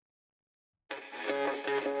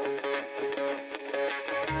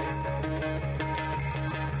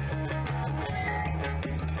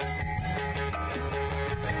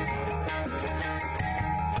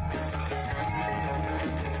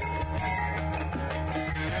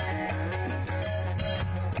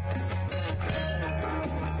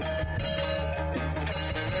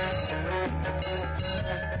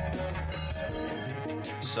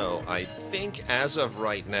So I think as of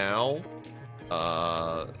right now,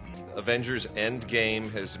 Avengers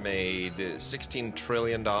Endgame has made $16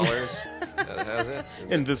 trillion. Has it?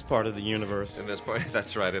 In this part of the universe. In this part,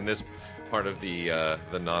 that's right. In this part of the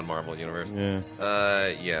non-Marvel universe. Yeah.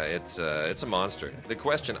 It's a monster. The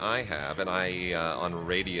question I have, and I on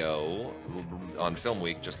radio on Film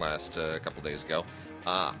Week just last couple days ago,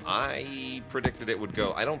 I predicted it would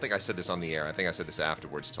go. I don't think I said this on the air. I think I said this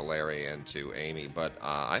afterwards to Larry and to Amy, but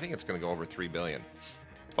I think it's going to go over $3 billion.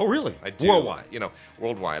 Oh, really? I do. Worldwide.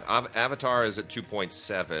 Worldwide. Avatar is at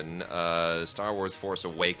 2.7. Star Wars Force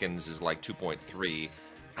Awakens is like 2.3.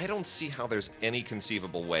 I don't see how there's any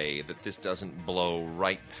conceivable way that this doesn't blow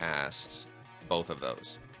right past both of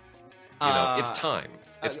those. It's time.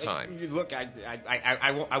 It's time. Look,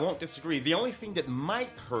 I won't disagree. The only thing that might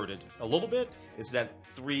hurt it a little bit is that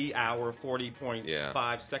 3 hour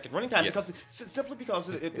 40.5 second running time, because simply because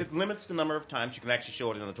it limits the number of times you can actually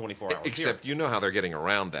show it in a 24 hour Except you know how they're getting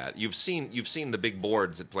around that. You've seen the big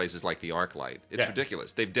boards at places like the ArcLight. It's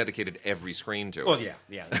ridiculous. They've dedicated every screen to it. Well,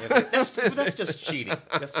 yeah. That's just cheating.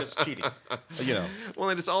 That's just cheating. Well,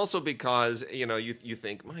 and it's also because you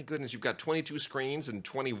think, my goodness, you've got 22 screens and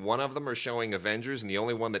 21 of them are showing Avengers, and the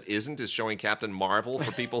only one that isn't is showing Captain Marvel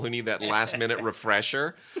for people who need that last minute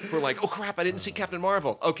refresher. We're like, oh crap, I didn't see Captain Marvel.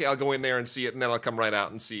 Okay, I'll go in there and see it, and then I'll come right out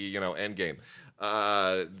and see, Endgame.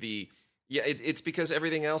 It's because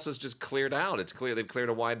everything else is just cleared out. It's clear they've cleared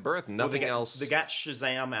a wide berth. Nothing else. They got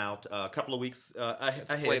Shazam out a couple of weeks ahead,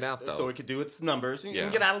 played out, though. so it could do its numbers and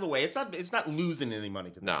get out of the way. It's not losing any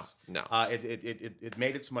money to this. No. It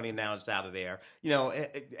made its money, and now it's out of there.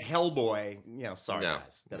 Hellboy. Sorry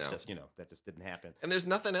guys, that's just that just didn't happen. And there's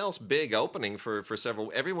nothing else big opening for several.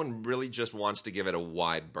 Everyone really just wants to give it a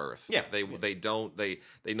wide berth. Yeah, they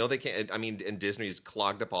know they can't. I mean, and Disney's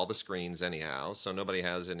clogged up all the screens anyhow, so nobody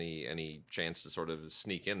has any chance to sort of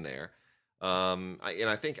sneak in there.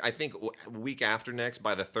 I think week after next,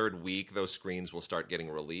 by the third week, those screens will start getting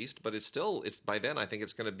released. But it's by then. I think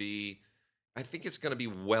it's going to be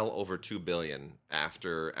well over $2 billion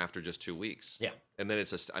after just 2 weeks. Yeah, and then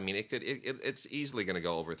it's easily going to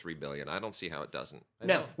go over $3 billion. I don't see how it doesn't.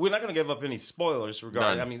 Now we're not going to give up any spoilers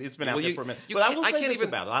regarding. None. I mean, it's been out there for a minute. But I will say this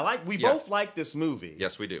about it. We both like this movie.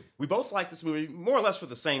 Yes, we do. We both like this movie more or less for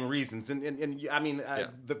the same reasons. And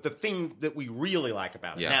the thing that we really like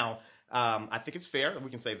about it. Now, I think it's fair.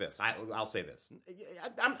 We can say this. I'll say this.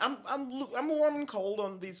 I'm warm and cold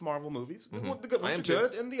on these Marvel movies. The good ones are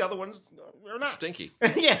good, and the other ones are not. Stinky.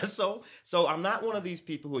 Yeah. So I'm not one of these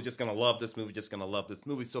people who are just going to love this movie.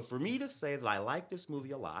 So for me to say that I like this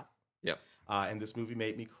movie a lot. Yep. And this movie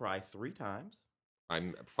made me cry 3 times.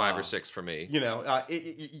 I'm 5 or 6 for me.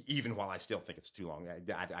 Even while I still think it's too long,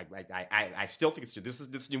 I still think it's too. This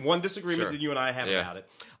is one disagreement that you and I have about it.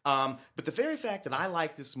 But the very fact that I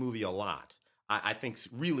like this movie a lot, I think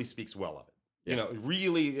really speaks well of it. Yeah.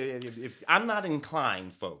 Really, if I'm not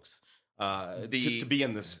inclined, folks, to be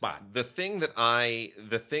in this spot. The thing that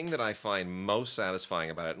I find most satisfying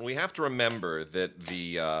about it, and we have to remember that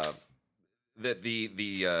the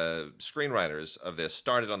screenwriters of this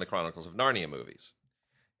started on the Chronicles of Narnia movies,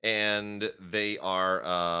 and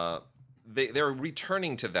they're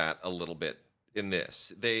returning to that a little bit in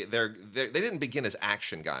this. They didn't begin as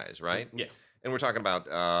action guys, right? Yeah. And we're talking about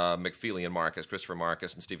McFeely and Marcus, Christopher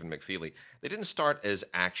Marcus and Stephen McFeely. They didn't start as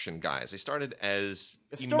action guys. They started as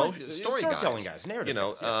storytelling guys, narrative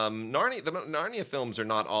guys. Narnia, the Narnia films are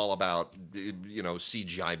not all about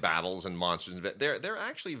CGI battles and monsters. They're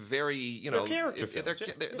actually very they're character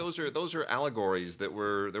films. Those are allegories that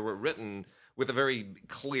were written with a very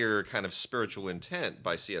clear kind of spiritual intent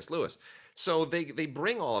by C.S. Lewis. So they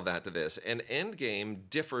bring all of that to this, and Endgame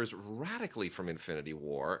differs radically from Infinity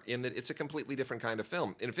War in that it's a completely different kind of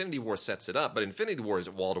film. Infinity War sets it up, but Infinity War is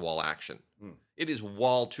wall-to-wall action. It is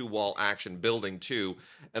wall-to-wall action building to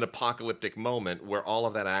an apocalyptic moment where all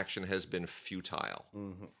of that action has been futile.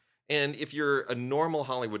 Mm-hmm. And if you're a normal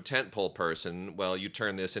Hollywood tentpole person, well, you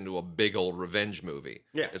turn this into a big old revenge movie.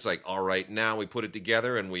 Yeah. It's like, all right, now we put it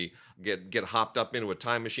together and we get hopped up into a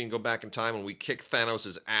time machine, go back in time, and we kick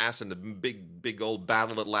Thanos' ass in the big old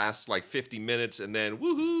battle that lasts like 50 minutes, and then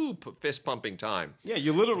woohoo, fist pumping time. Yeah,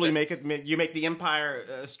 you literally make the Empire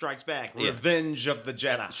Strikes Back, Revenge of the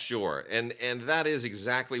Jedi. Sure, and that is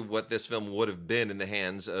exactly what this film would have been in the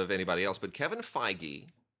hands of anybody else. But Kevin Feige,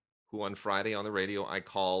 who on Friday on the radio I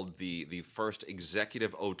called the first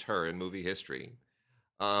executive auteur in movie history,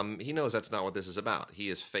 he knows that's not what this is about. He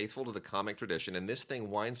is faithful to the comic tradition, and this thing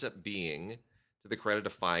winds up being, to the credit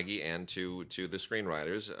of Feige and to the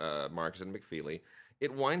screenwriters, Marcus and McFeely,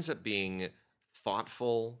 it winds up being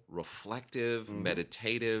thoughtful, reflective,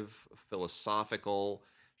 meditative, philosophical,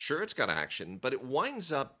 Sure, it's got action, but it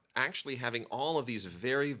winds up actually having all of these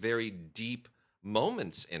very, very deep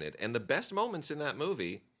moments in it. And the best moments in that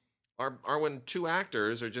movie are when two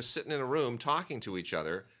actors are just sitting in a room talking to each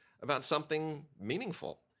other about something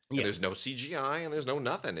meaningful. Yeah. And there's no CGI and there's no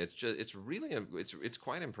nothing. It's really it's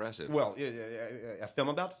quite impressive. Well, a film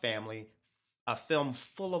about family, a film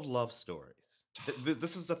full of love stories.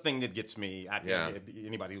 This is the thing that gets me.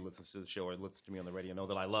 Anybody who listens to the show or listens to me on the radio know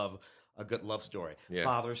that I love a good love story. Yeah.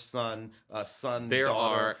 Father, son,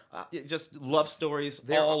 daughter. Just love stories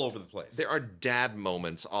all over the place. There are dad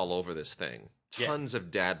moments all over this thing. Tons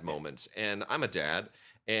of dad moments. And I'm a dad.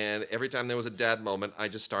 And every time there was a dad moment, I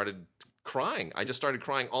just started crying. I just started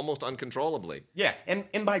crying almost uncontrollably. Yeah.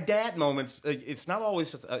 And by dad moments, it's not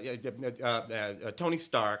always just Tony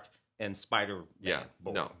Stark and Spider.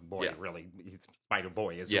 Really, Spider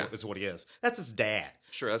Boy is what he is. That's his dad.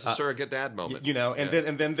 Sure, that's a surrogate dad moment.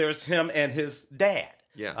 And then there's him and his dad.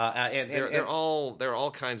 Yeah, they're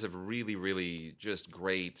all kinds of really, really just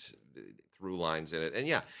great through lines in it. And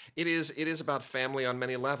it is about family on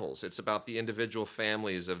many levels. It's about the individual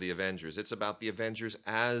families of the Avengers. It's about the Avengers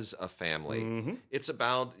as a family. Mm-hmm. It's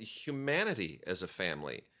about humanity as a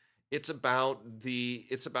family. It's about the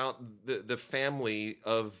family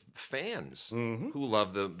of fans who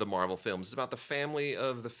love the Marvel films. It's about the family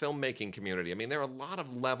of the filmmaking community. I mean, there are a lot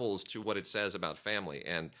of levels to what it says about family,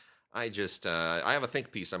 and I just I have a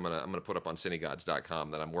think piece I'm gonna put up on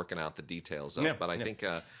cinegods.com that I'm working out the details of. But I think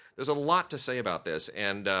there's a lot to say about this.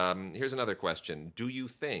 And here's another question: do you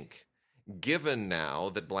think, given now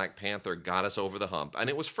that Black Panther got us over the hump, and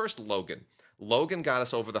it was first Logan. Logan got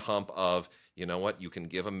us over the hump of, you know what, you can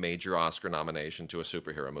give a major Oscar nomination to a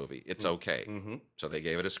superhero movie. It's okay. Mm-hmm. So they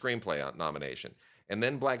gave it a screenplay nomination. And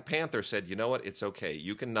then Black Panther said, you know what, it's okay.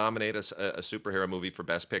 You can nominate a superhero movie for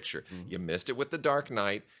Best Picture. Mm-hmm. You missed it with The Dark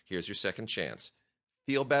Knight. Here's your second chance.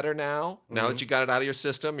 Feel better now? Mm-hmm. Now that you got it out of your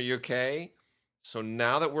system, are you okay? So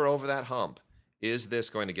now that we're over that hump, is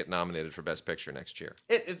this going to get nominated for Best Picture next year?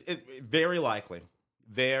 It very likely.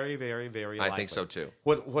 Very, very, very likely. I think so, too.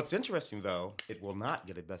 What's interesting, though, it will not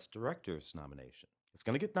get a Best Director's nomination. It's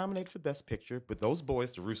going to get nominated for Best Picture, but those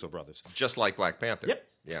boys, the Russo brothers. Just like Black Panther. Yep.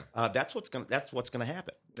 Yeah. That's what's going to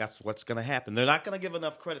happen. That's what's going to happen. They're not going to give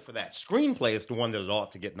enough credit for that. Screenplay is the one that it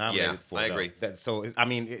ought to get nominated for. I agree.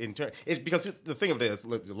 It's because the thing of it is,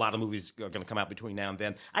 a lot of movies are going to come out between now and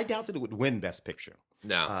then. I doubt that it would win Best Picture.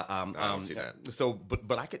 No, I don't see that. So,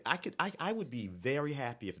 but I would be very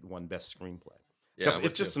happy if it won Best Screenplay. Yeah,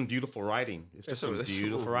 it's just some beautiful writing. It's just some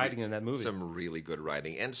beautiful writing in that movie. Some really good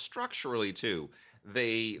writing, and structurally too.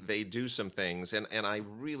 They do some things, and I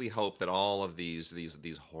really hope that all of these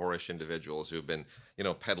whorish individuals who've been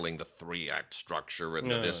peddling the 3-act structure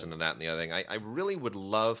and the this and the that and the other thing. I really would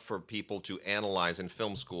love for people to analyze in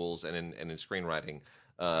film schools and in screenwriting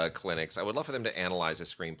clinics. I would love for them to analyze a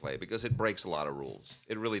screenplay because it breaks a lot of rules.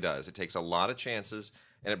 It really does. It takes a lot of chances.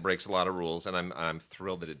 And it breaks a lot of rules, and I'm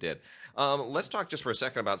thrilled that it did. Let's talk just for a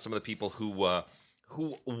second about some of the people who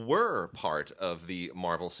were part of the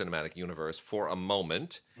Marvel Cinematic Universe for a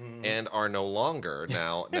moment and are no longer.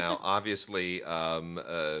 Now, obviously,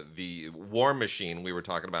 the War Machine we were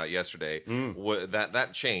talking about yesterday that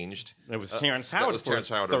changed. It was Terrence Howard. That was Terrence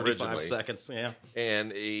Howard 35 originally. seconds, yeah.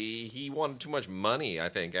 And he wanted too much money. I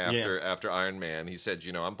think after Iron Man, he said,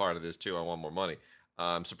 I'm part of this too. I want more money.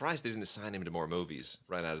 I'm surprised they didn't assign him to more movies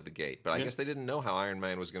right out of the gate. But I guess they didn't know how Iron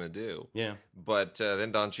Man was going to do. Yeah. But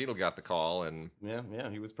then Don Cheadle got the call. And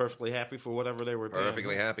he was perfectly happy for whatever they were doing.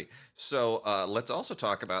 Perfectly happy. So let's also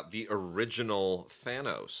talk about the original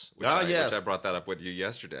Thanos, which I brought that up with you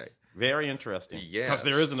yesterday. Very interesting. Yeah. Because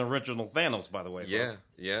there is an original Thanos, by the way. Yeah,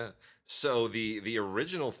 yeah. So the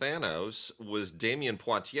original Thanos was Damien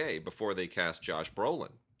Poitier before they cast Josh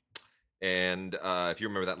Brolin. And if you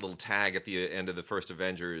remember that little tag at the end of the first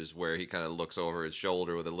Avengers where he kind of looks over his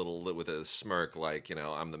shoulder with a smirk like,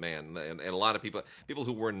 I'm the man. And a lot of people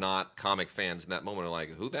who were not comic fans in that moment are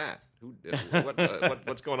like, who that?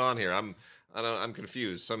 What's going on here? I'm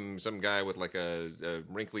confused. Some guy with like a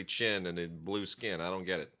wrinkly chin and a blue skin. I don't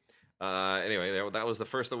get it. Anyway, that was the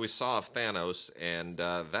first that we saw of Thanos, and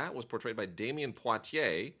that was portrayed by Damien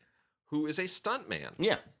Poitier, who is a stuntman.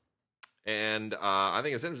 Yeah. And I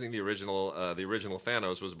think it's interesting. The original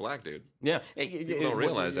Thanos was a black dude. Yeah, people don't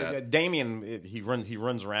realize that. Damien, he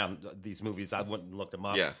runs around these movies. I wouldn't look him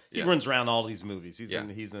up. Yeah, he runs around all these movies. He's in.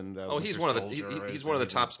 He's one of the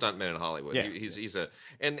top stuntmen in Hollywood. Yeah, he's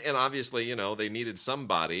and obviously they needed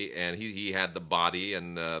somebody, and he had the body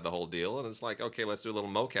and the whole deal. And it's like, okay, let's do a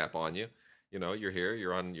little mocap on you. you're here,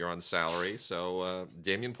 you're on salary. So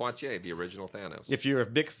Damien Poitier, the original Thanos. If you're a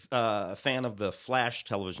big fan of the Flash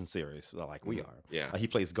television series, like we are, he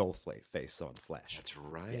plays Goldface on Flash. That's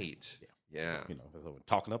right. Yeah. So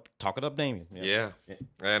talking up Damien. Yeah.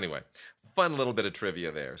 Anyway, fun little bit of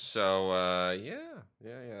trivia there. So yeah,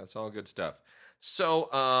 it's all good stuff. So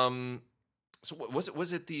so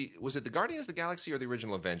was it the Guardians of the Galaxy or the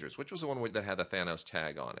original Avengers? Which was the one that had the Thanos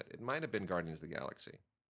tag on it? It might have been Guardians of the Galaxy.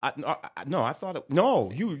 No, I thought it.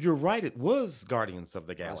 No, you're right. It was Guardians of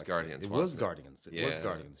the Galaxy. It was Guardians. It was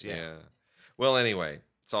Guardians. Yeah. Well, anyway,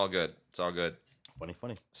 it's all good.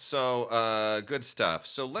 Funny. So, good stuff.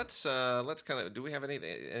 So let's kind of. Do we have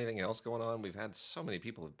anything else going on? We've had so many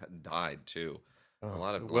people have died too.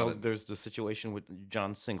 There's the situation with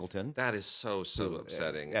John Singleton. That is so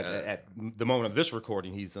upsetting. At the moment of this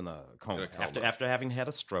recording, he's in a coma after having had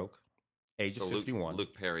a stroke, age of 51.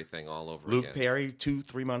 Luke Perry thing all over. Luke Perry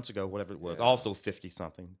 2-3 months ago, whatever it was, also 50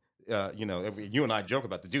 something. You and I joke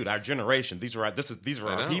about the dude. Our generation. These are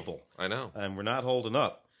our people. I know, and we're not holding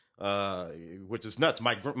up. Which is nuts.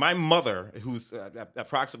 My mother, who's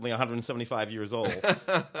approximately 175 years old,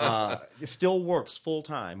 still works full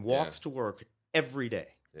time, walks to work every day.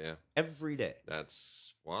 Yeah, every day.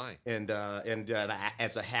 That's why. And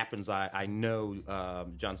as it happens, I know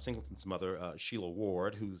John Singleton's mother, Sheila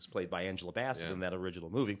Ward, who's played by Angela Bassett in that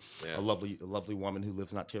original movie, a lovely woman who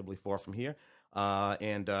lives not terribly far from here. At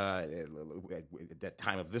that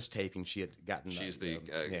time of this taping, she had gotten. She's the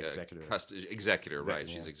executor. Executor, right?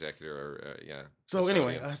 She's executor. So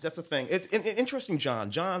anyway, that's the thing. It's interesting.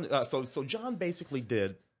 John. So John basically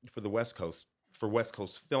did for the West Coast. For West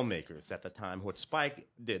Coast filmmakers at the time, what Spike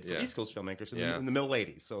did for East Coast filmmakers in the middle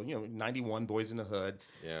 '80s. So 91, Boys in the Hood,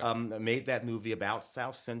 made that movie about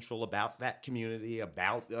South Central, about that community,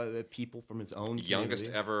 about people from his own community. Youngest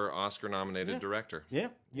ever Oscar-nominated director.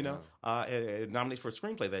 Nominated for a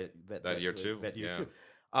screenplay that year too.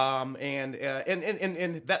 And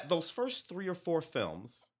that those first 3 or 4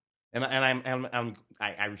 films.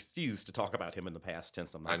 I refuse to talk about him in the past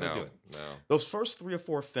tense. I'm not going to do it. No. Those first 3 or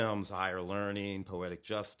 4 films, Higher Learning, Poetic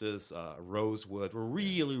Justice, Rosewood, were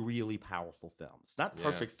really, really powerful films. Not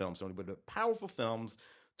perfect films, but powerful films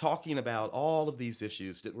talking about all of these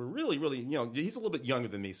issues that were really, really, he's a little bit younger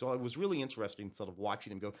than me, so it was really interesting sort of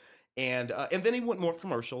watching him go. And then he went more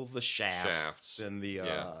commercial, the Shafts and the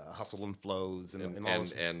Hustle and Flows and all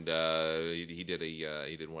those. And he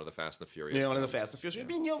did one of the Fast and the Furious. One of the Fast and the Furious. I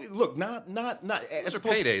mean, look, not. Those are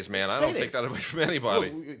paydays, man. I don't take that away from anybody.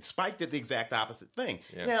 Look, Spike did the exact opposite thing.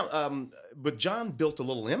 Yeah. Now, but John built a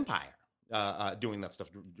little empire. Doing that stuff,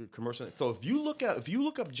 commercial. So if you look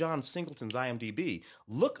up John Singleton's IMDb,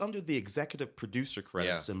 look under the executive producer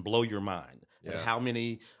credits and blow your mind at how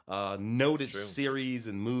many noted series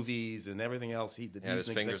and movies and everything else he had his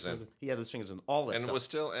fingers in. He had his fingers in all that. And stuff. was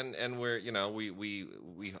still and we're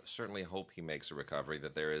we certainly hope he makes a recovery.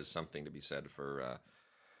 That there is something to be said for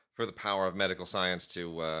the power of medical science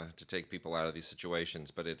to take people out of these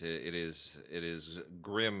situations, but it is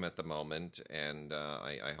grim at the moment, and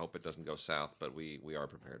I hope it doesn't go south. But we are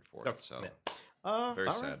prepared for it. So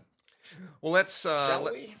very sad. Right. Well,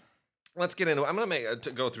 let's get into it. I'm going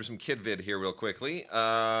to go through some kid vid here real quickly.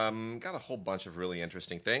 Got a whole bunch of really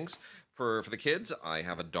interesting things for the kids. I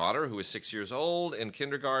have a daughter who is 6 years old in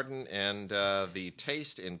kindergarten, and the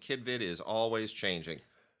taste in kid vid is always changing.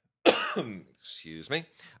 Excuse me.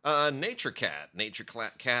 Nature Cat,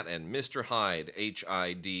 and Mr. Hyde,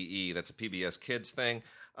 HIDE. That's a PBS Kids thing.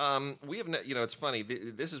 We have, it's funny.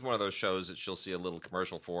 This is one of those shows that she'll see a little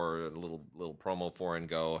commercial for, a little promo for, and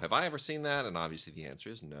go, "Have I ever seen that?" And obviously the answer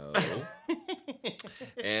is no.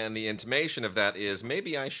 And the intimation of that is,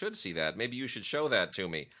 maybe I should see that. Maybe you should show that to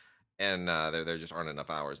me. And there just aren't enough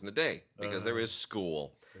hours in the day because there is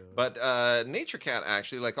school. But Nature Cat,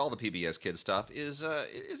 actually, like all the PBS Kids stuff, is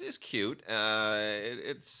cute.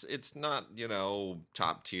 It's not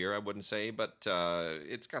top tier, I wouldn't say, but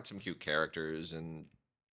it's got some cute characters, and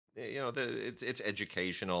it's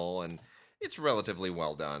educational, and it's relatively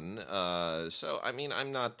well done. So I mean,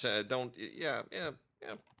 I'm not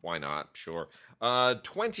why not? Sure.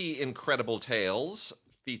 20 Incredible Tales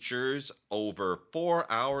features over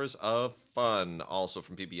 4 hours of fun, also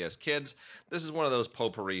from PBS Kids. This is one of those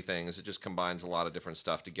potpourri things. It just combines a lot of different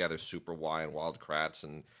stuff together. Super Y and Wild Kratts,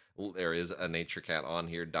 and there is a Nature Cat on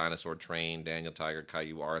here. Dinosaur Train, Daniel Tiger,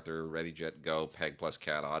 Caillou Arthur, Ready Jet Go, Peg Plus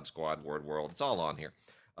Cat, Odd Squad, Word World. It's all on here.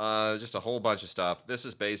 Just a whole bunch of stuff. This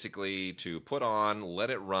is basically to put on,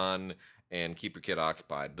 let it run, and keep your kid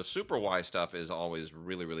occupied. The Super Y stuff is always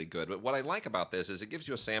really, really good. But what I like about this is it gives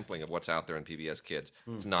you a sampling of what's out there in PBS Kids.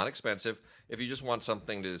 It's not expensive. If you just want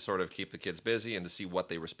something to sort of keep the kids busy and to see what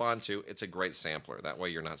they respond to, it's a great sampler. That way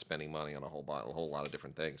you're not spending money on a whole lot of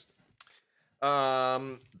different things.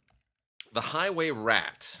 The Highway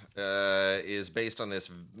Rat is based on this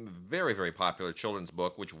very, very popular children's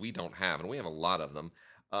book, which we don't have, and we have a lot of them.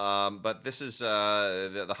 But this is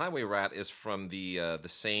the Highway Rat is from the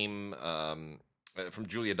same from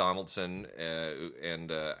Julia Donaldson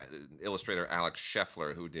and illustrator Alex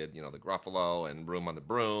Scheffler, who did the Gruffalo and Room on the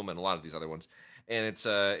Broom and a lot of these other ones. And it's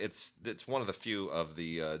one of the few of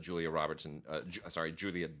the Julia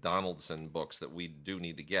Donaldson books that we do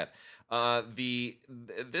need to get.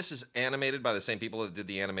 This is animated by the same people that did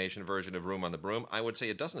the animation version of Room on the Broom. I would say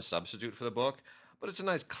it doesn't substitute for the book, but it's a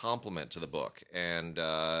nice complement to the book, and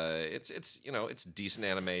it's decent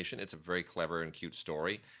animation. It's a very clever and cute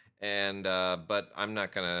story, and but I'm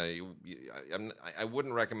not gonna. I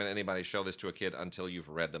wouldn't recommend anybody show this to a kid until you've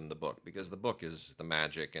read them the book, because the book is the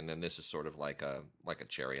magic, and then this is sort of like a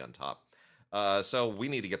cherry on top. So we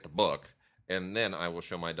need to get the book, and then I will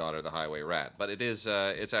show my daughter the Highway Rat. But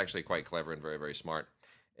it's actually quite clever and very, very smart,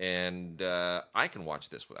 and I can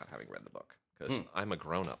watch this without having read the book because I'm a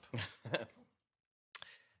grown up.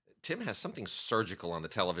 Tim has something surgical on the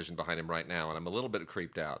television behind him right now, and I'm a little bit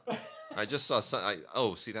creeped out. I just saw some.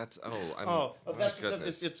 Goodness.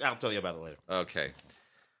 I'll tell you about it later. Okay,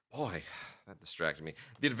 boy, that distracted me.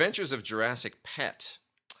 The Adventures of Jurassic Pet.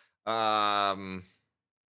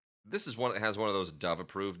 This is has one of those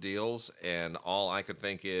Dove-approved deals, and all I could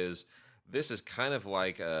think is this is kind of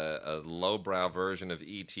like a lowbrow version of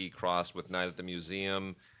E.T. crossed with Night at the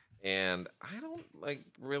Museum. And I don't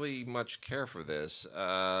really much care for this.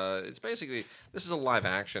 It's basically, this is a live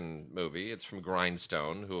action movie. It's from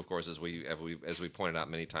Grindstone, who of course, as we pointed out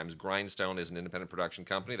many times, Grindstone is an independent production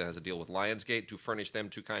company that has a deal with Lionsgate to furnish them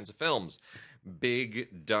two kinds of films: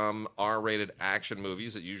 big, dumb, R-rated action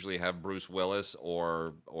movies that usually have Bruce Willis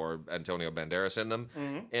or Antonio Banderas in them,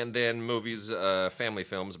 and then movies, family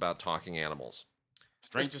films about talking animals.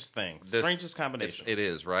 Strangest thing. Strangest combination. It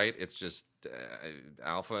is, right? It's just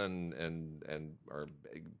alpha and or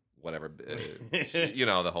whatever.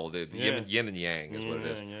 The whole yin and yang is what it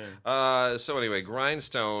is. Yeah. So anyway,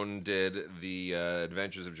 Grindstone did the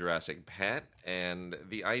Adventures of Jurassic Pet, and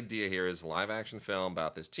the idea here is a live action film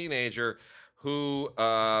about this teenager who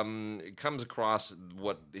comes across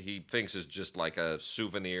what he thinks is just like a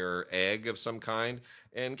souvenir egg of some kind.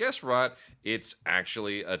 And guess what? It's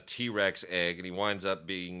actually a T-Rex egg, and he winds up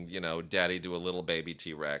being, daddy to a little baby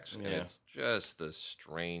T-Rex. Yeah. And it's just the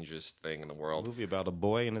strangest thing in the world. A movie about a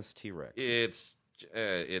boy and his T-Rex.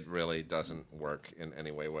 It really doesn't work in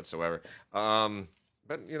any way whatsoever. But,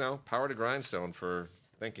 power to Grindstone for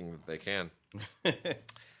thinking that they can.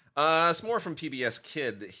 Some more from PBS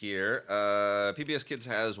Kid here. PBS Kids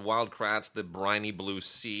has Wild Kratts, the Briny Blue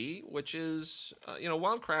Sea, which is,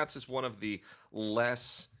 Wild Kratts is one of the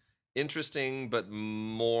less interesting but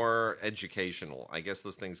more educational. I guess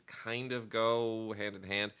those things kind of go hand in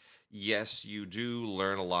hand. Yes, you do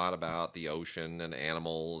learn a lot about the ocean and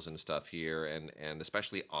animals and stuff here, and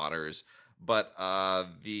especially otters. But I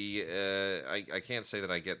can't say that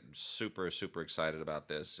I get super, super excited about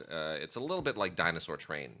this. It's a little bit like Dinosaur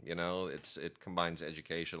Train, It combines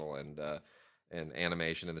educational and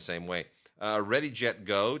animation in the same way. Ready, Jet,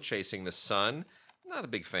 Go, Chasing the Sun. Not a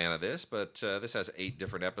big fan of this, but this has 8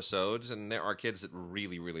 different episodes, and there are kids that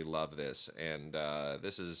really, really love this. And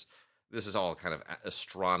this is all kind of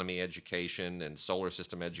astronomy education and solar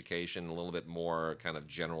system education, a little bit more kind of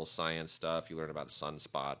general science stuff. You learn about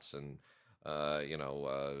sunspots and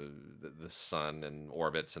the sun and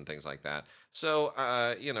orbits and things like that. So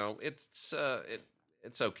it's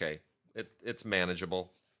okay. It's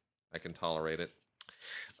manageable. I can tolerate it.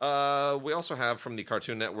 We also have from the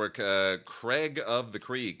Cartoon Network, Craig of the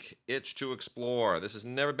Creek, Itch to Explore. This has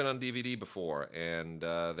never been on DVD before, and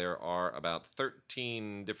there are about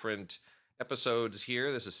 13 different episodes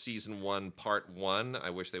here. This is season 1, part 1. I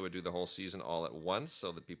wish they would do the whole season all at once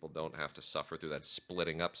so that people don't have to suffer through that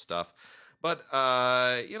splitting up stuff. But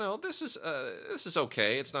this is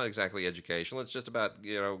okay. It's not exactly educational. It's just about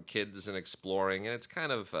kids and exploring, and it's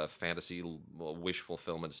kind of fantasy, wish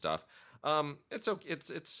fulfillment stuff. It's okay.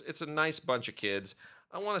 It's a nice bunch of kids.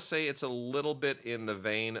 I want to say it's a little bit in the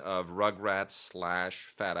vein of Rugrats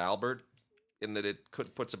 / Fat Albert, in that it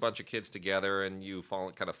puts a bunch of kids together and you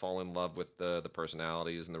fall in love with the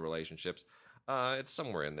personalities and the relationships. It's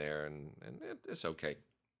somewhere in there, and it's okay.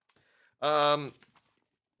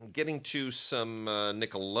 Getting to some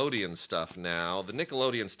Nickelodeon stuff now. The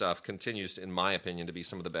Nickelodeon stuff continues, in my opinion, to be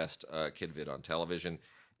some of the best kid vid on television.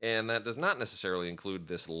 And that does not necessarily include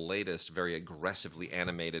this latest, very aggressively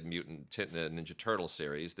animated Ninja Turtle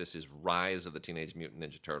series. This is Rise of the Teenage Mutant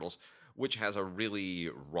Ninja Turtles, which has a really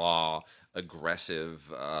raw,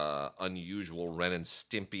 aggressive, unusual Ren and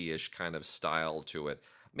Stimpy-ish kind of style to it.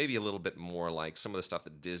 Maybe a little bit more like some of the stuff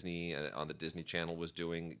that Disney on the Disney Channel was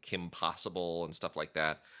doing, Kim Possible and stuff like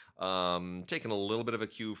that. Taking a little bit of a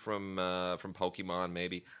cue from Pokemon,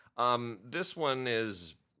 maybe. This one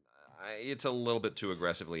is, it's a little bit too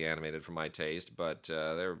aggressively animated for my taste, but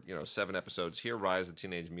there are 7 episodes here. Rise of the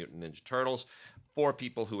Teenage Mutant Ninja Turtles for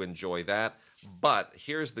people who enjoy that. But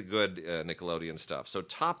here's the good Nickelodeon stuff. So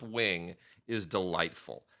Top Wing is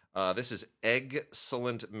delightful. This is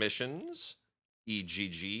Eggcellent Missions.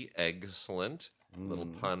 EGG, excellent. Little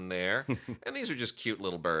pun there. And these are just cute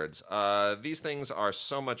little birds. These things are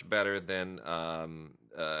so much better than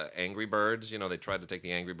Angry Birds. They tried to take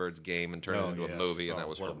the Angry Birds game and turn it into a movie, and that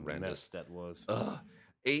was horrendous. That was.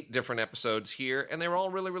 8 different episodes here, and they were all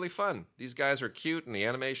really, really fun. These guys are cute, and the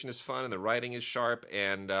animation is fun, and the writing is sharp,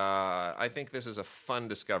 and I think this is a fun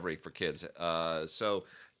discovery for kids. So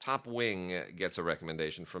Top Wing gets a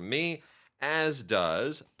recommendation from me, as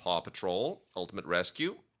does Paw Patrol Ultimate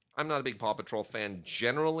Rescue. I'm not a big Paw Patrol fan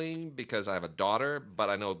generally because I have a daughter, but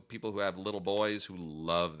I know people who have little boys who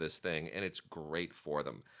love this thing, and it's great for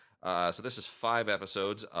them. So this is 5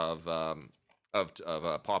 episodes of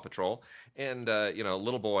Paw Patrol, and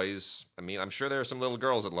little boys. I mean, I'm sure there are some little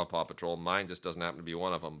girls that love Paw Patrol. Mine just doesn't happen to be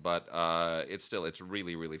one of them, but it's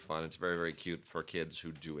really, really fun. It's very, very cute for kids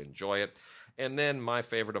who do enjoy it. And then my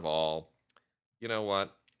favorite of all, you know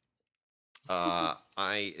what?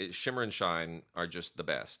 Shimmer and Shine are just the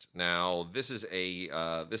best. Now, this is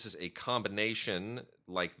a combination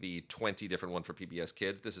like the 20 different one for PBS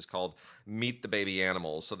Kids. This is called Meet the Baby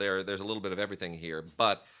Animals. So there's a little bit of everything here,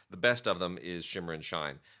 but the best of them is Shimmer and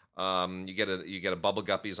Shine. You get a Bubble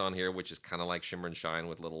Guppies on here, which is kind of like Shimmer and Shine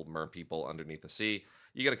with little mer people underneath the sea.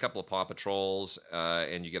 You get a couple of Paw Patrols,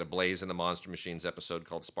 and you get a Blaze and the Monster Machines episode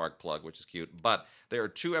called Spark Plug, which is cute. But there are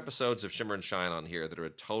 2 episodes of Shimmer and Shine on here that are a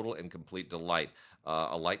total and complete delight.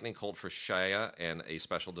 A Lightning Colt for Shia and a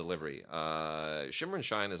Special Delivery. Shimmer and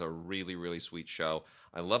Shine is a really, really sweet show.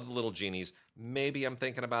 I love the little genies. Maybe I'm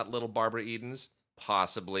thinking about little Barbara Edens,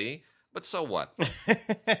 possibly. But so what?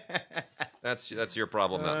 That's your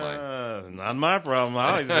problem, not mine. Not my problem.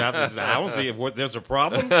 I don't see if there's a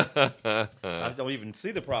problem. I don't even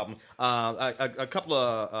see the problem. A couple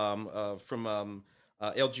of from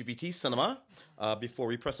LGBT cinema before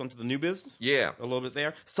we press on to the new business. Yeah. A little bit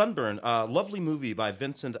there. Sunburn, lovely movie by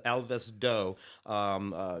Vincent Alves Doe,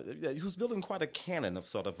 who's building quite a canon of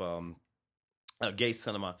sort of gay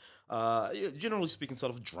cinema. Generally speaking,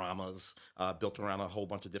 sort of dramas built around a whole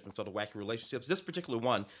bunch of different sort of wacky relationships. This particular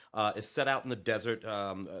one is set out in the desert.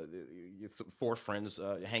 4 friends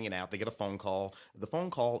hanging out. They get a phone call. The phone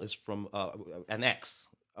call is from an ex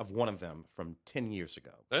of one of them from 10 years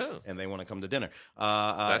ago. Oh. And they want to come to dinner.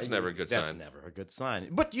 That's never a good sign. That's never a good sign.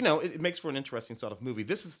 But, it makes for an interesting sort of movie.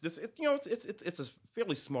 It's a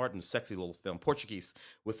fairly smart and sexy little film. Portuguese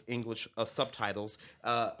with English subtitles.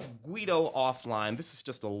 Guido Offline. This is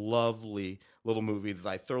just a lovely little movie that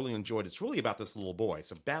I thoroughly enjoyed. It's really about this little boy.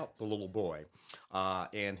 It's about the little boy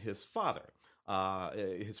and his father.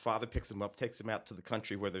 His father picks him up, takes him out to the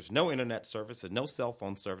country where there's no internet service and no cell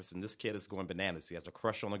phone service, and this kid is going bananas. He has a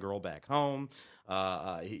crush on a girl back home.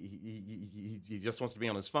 He just wants to be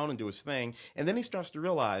on his phone and do his thing. And then he starts to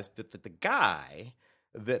realize that the guy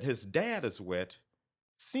that his dad is with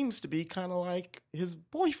seems to be kind of like his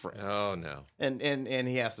boyfriend. Oh no! And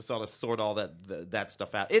he has to sort of sort all that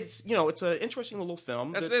stuff out. It's it's an interesting little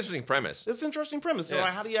film. That's an interesting premise. It's an interesting premise.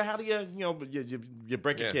 Yeah. How do you you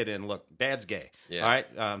break a kid in? Look, Dad's gay. Yeah. All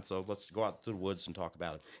right. So let's go out to the woods and talk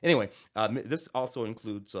about it. Anyway, this also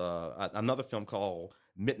includes another film called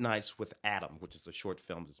Midnights with Adam, which is a short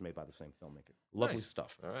film that's made by the same filmmaker. Lovely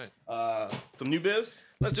stuff. All right. Some new biz.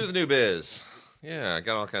 Let's do the new biz. Yeah, I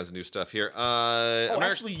got all kinds of new stuff here.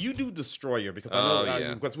 Actually, you do Destroyer because I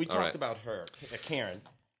know because we talked about her, Karen.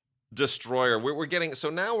 Destroyer. We're getting so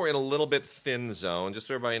now we're in a little bit thin zone. Just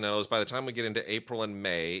so everybody knows, by the time we get into April and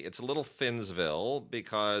May, it's a little thinsville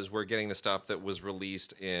because we're getting the stuff that was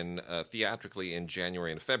released in theatrically in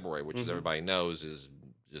January and February, which, as everybody knows, is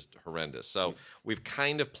just horrendous. So we've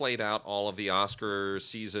kind of played out all of the Oscar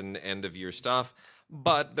season end of year stuff,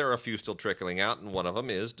 but there are a few still trickling out, and one of them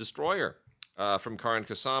is Destroyer. From Karin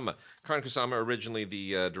Kusama. Karin Kusama, originally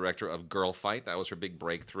the director of Girl Fight. That was her big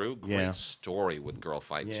breakthrough. Great story with Girl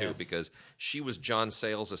Fight, too, because she was John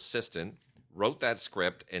Sayles' assistant wrote that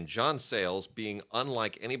script, and John Sayles, being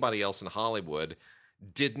unlike anybody else in Hollywood,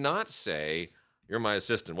 did not say, "You're my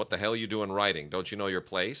assistant. What the hell are you doing writing? Don't you know your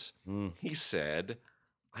place?" He said,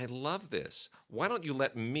 "I love this. Why don't you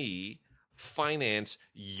let me finance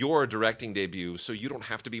your directing debut so you don't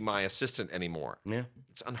have to be my assistant anymore?" Yeah.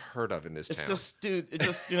 It's unheard of in this town. It's just, dude,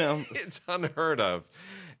 It's unheard of.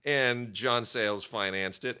 And John Sayles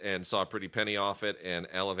financed it and saw a pretty penny off it and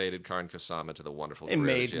elevated Karyn Kusama to the wonderful career. It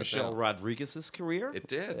made Michelle Rodriguez's career. It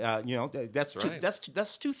did. That's right.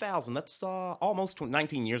 That's 2000. That's almost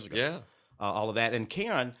 19 years ago. Yeah. All of that. And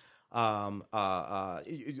Karyn,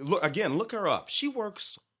 look her up. She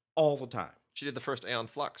works all the time. She did the first Aeon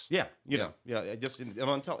Flux. Yeah, it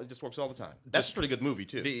just works all the time. That's a pretty good movie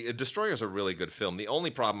too. The Destroyer's a really good film. The only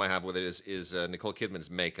problem I have with it is Nicole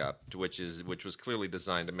Kidman's makeup, which was clearly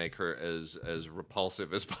designed to make her as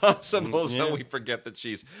repulsive as possible. So we forget that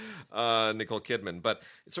she's Nicole Kidman. But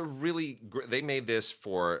it's a really they made this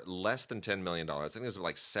for less than $10 million. I think it was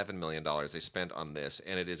like $7 million they spent on this,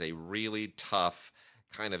 and it is a really tough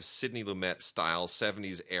kind of Sidney Lumet style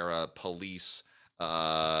 70s era police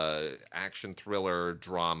action thriller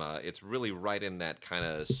drama. It's really right in that kind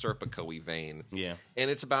of Serpico-y vein. Yeah.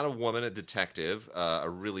 And it's about a woman, a detective, a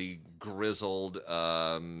really grizzled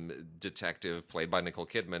detective played by Nicole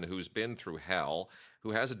Kidman who's been through hell,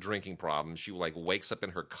 who has a drinking problem. She wakes up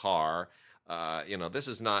in her car. This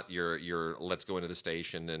is not your let's go into the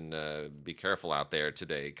station and be careful out there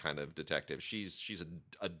today kind of detective. She's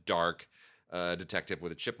a dark detective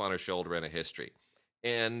with a chip on her shoulder and a history.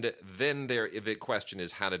 And then the question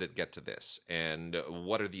is, how did it get to this? And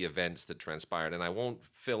what are the events that transpired? And I won't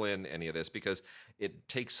fill in any of this because it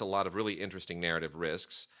takes a lot of really interesting narrative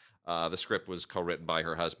risks. The script was co-written by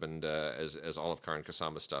her husband, as all of Karyn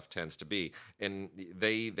Kusama's stuff tends to be. And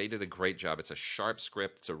they did a great job. It's a sharp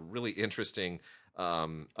script. It's a really interesting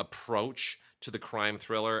approach to the crime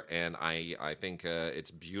thriller, and I think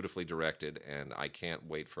it's beautifully directed, and I can't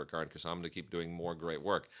wait for Karyn Kusama to keep doing more great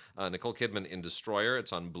work. Nicole Kidman in Destroyer,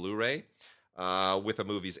 it's on Blu-ray with a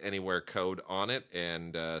Movies Anywhere code on it,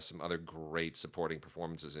 and some other great supporting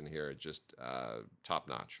performances in here, just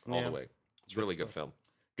top-notch all the way. It's a really good film.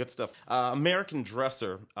 Good stuff. American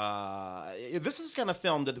Dresser. This is kind of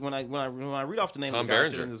film that when I read off the name Tom of the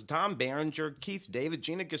guys, Berenger. there's Tom Berenger, Keith David,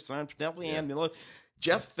 Gina Gershon, Penelope Ann Miller,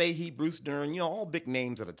 Jeff Fahey, Bruce Dern. all big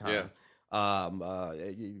names at a time. Yeah.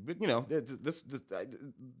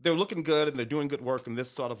 They're looking good and they're doing good work in this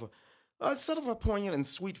sort of a poignant and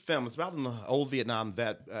sweet film. It's about an old Vietnam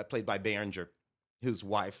vet played by Berenger, whose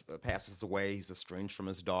wife passes away. He's estranged from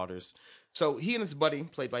his daughters. So he and his buddy,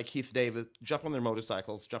 played by Keith David, jump on their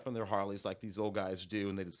motorcycles, jump on their Harleys like these old guys do,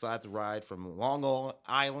 and they decide to ride from Long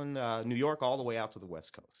Island, New York, all the way out to the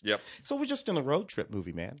West Coast. Yep. So we're just in a road trip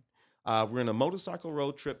movie, man. We're in a motorcycle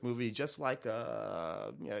road trip movie, just like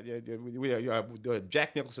Jack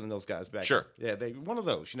Nicholson and those guys back. Sure. Then. Yeah, they one of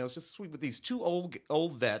those. It's just sweet with these two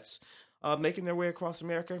old vets making their way across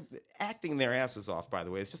America, acting their asses off. By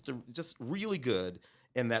the way, it's just really good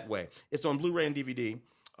in that way. It's on Blu-ray and DVD.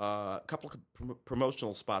 A couple of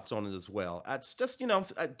promotional spots on it as well. It's just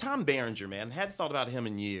Tom Berenger, man. Hadn't thought about him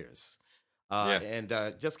in years, and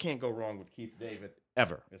just can't go wrong with Keith David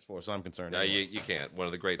ever, as far as I'm concerned. Anyway. You can't. One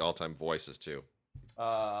of the great all-time voices too.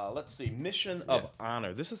 Let's see. Mission of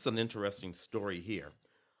Honor. This is an interesting story here.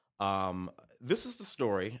 This is the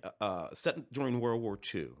story set during World War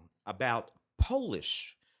II about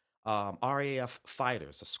Polish RAF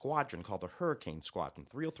fighters, a squadron called the Hurricane Squadron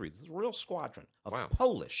 303. This is a real squadron of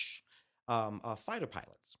Polish fighter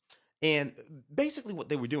pilots. And basically what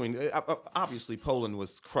they were doing, obviously Poland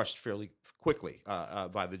was crushed fairly quickly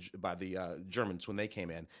by the Germans when they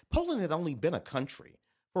came in. Poland had only been a country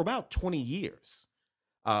for about 20 years.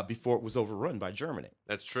 Before it was overrun by Germany.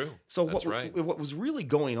 That's true. So what was really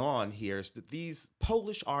going on here is that these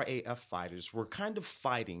Polish RAF fighters were kind of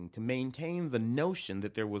fighting to maintain the notion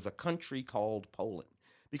that there was a country called Poland,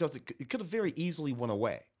 because it could have very easily went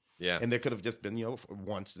away. Yeah. And there could have just been,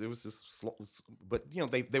 once there was this, but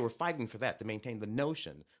they were fighting for that, to maintain the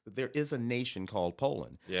notion that there is a nation called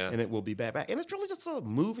Poland. Yeah. And it will be back. And it's really just a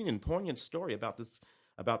moving and poignant story about this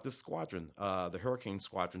squadron, the Hurricane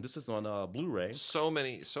Squadron. This is on Blu-ray. So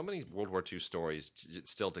many World War II stories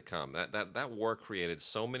still to come. That war created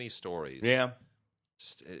so many stories. Yeah.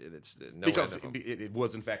 It's no because it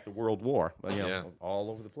was in fact a world war, all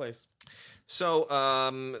over the place. So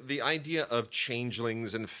the idea of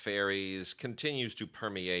changelings and fairies continues to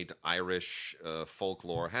permeate Irish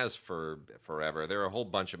folklore, has for forever. There are a whole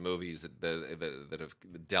bunch of movies that have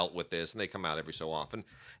dealt with this, and they come out every so often.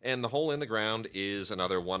 And The Hole in the Ground is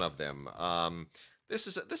another one of them. This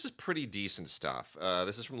is pretty decent stuff.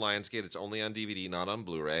 This is from Lionsgate. It's only on DVD, not on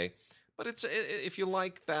Blu-ray. But if you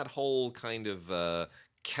like that whole kind of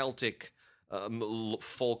Celtic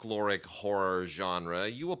folkloric horror genre,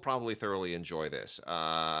 you will probably thoroughly enjoy this.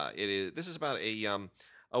 This is about a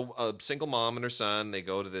single mom and her son. They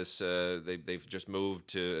go to this. They've just moved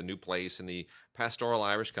to a new place in the pastoral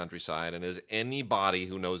Irish countryside. And as anybody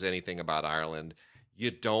who knows anything about Ireland,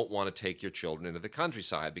 you don't want to take your children into the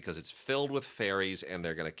countryside because it's filled with fairies and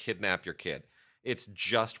they're going to kidnap your kid. It's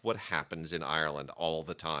just what happens in Ireland all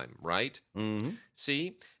the time, right? Mm-hmm.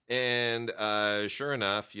 See? And sure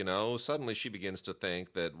enough, suddenly she begins to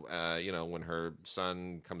think that, when her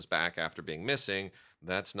son comes back after being missing,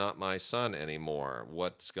 that's not my son anymore.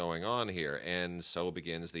 What's going on here? And so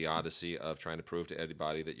begins the odyssey of trying to prove to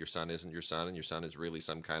everybody that your son isn't your son and your son is really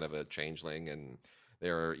some kind of a changeling, and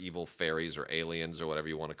there are evil fairies or aliens or whatever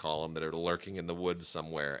you want to call them that are lurking in the woods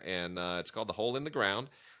somewhere. And it's called The Hole in the Ground.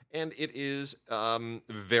 And it is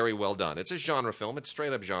very well done. It's a genre film. It's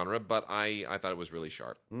straight up genre, but I thought it was really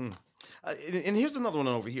sharp. Mm. And here's another one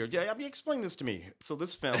over here. Yeah, explain this to me. So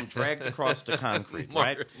this film, Dragged Across the Concrete,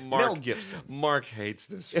 right? Mel Gibson. Mark hates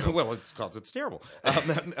this film. Well, it's because it's terrible.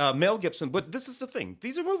 Mel Gibson, but this is the thing.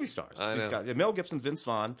 These are movie stars. These guys, Mel Gibson, Vince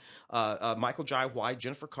Vaughn, Michael Jai White,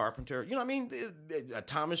 Jennifer Carpenter.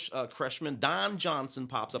 Thomas Kretschmann, Don Johnson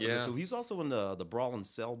pops up in this movie. He's also in the Brawl in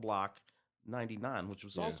Cell Block 99, which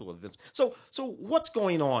was also a Vince. So what's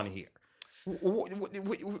going on here?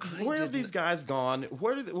 Where have these guys gone?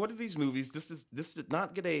 What are these movies? This did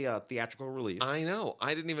not get a theatrical release. I know.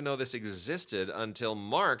 I didn't even know this existed until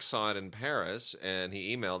Mark saw it in Paris, and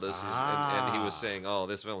he emailed us, and he was saying, "Oh,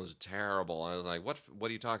 this film is terrible." I was like, "What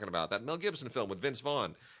are you talking about? That Mel Gibson film with Vince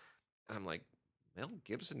Vaughn?" And I'm like, Mel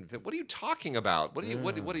Gibson? What are you talking about? What do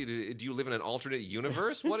you do you live in an alternate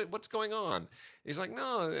universe? What's going on? He's like,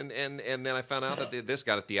 no, and then I found out that this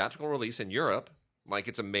got a theatrical release in Europe, like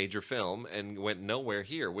it's a major film, and went nowhere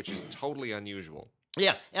here, which is totally unusual.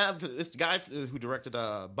 Yeah, and this guy who directed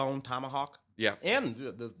Bone Tomahawk. Yeah, and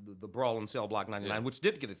the Brawl in Cell Block 99, which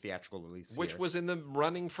did get a theatrical release, which was in the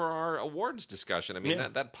running for our awards discussion. I mean,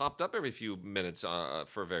 that popped up every few minutes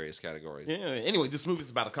for various categories. Yeah. Anyway, this movie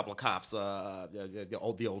is about a couple of cops. The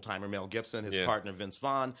old timer Mel Gibson, his partner Vince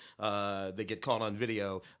Vaughn. They get caught on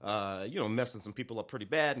video, messing some people up pretty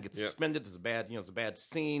bad and get suspended. It's a bad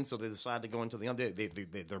scene. So they decide to go into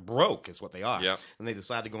the they're broke, is what they are. Yeah. And they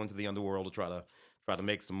decide to go into the underworld to try to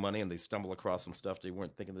make some money, and they stumble across some stuff they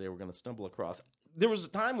weren't thinking they were going to stumble across. There was a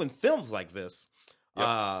time when films like this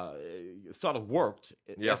sort of worked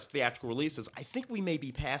as theatrical releases. I think we may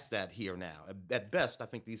be past that here now. At best, I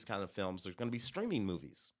think these kind of films are going to be streaming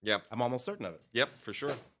movies. Yep. I'm almost certain of it. Yep, for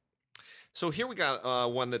sure. So here we got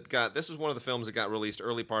this was one of the films that got released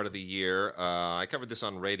early part of the year. I covered this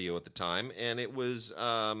on radio at the time, and it was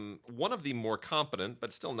one of the more competent,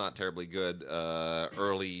 but still not terribly good,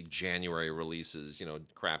 early January releases.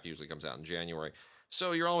 Crap usually comes out in January.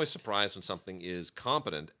 So you're always surprised when something is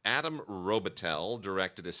competent. Adam Robitel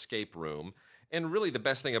directed Escape Room. And really, the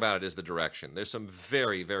best thing about it is the direction. There's some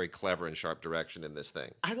very, very clever and sharp direction in this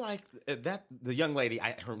thing. I like that. The young lady,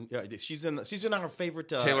 she's in our favorite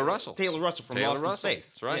Taylor Russell. Taylor Russell from Lost in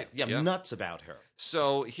Space. That's right. Yeah, nuts about her.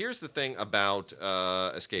 So here's the thing about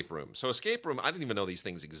Escape Room. So Escape Room, I didn't even know these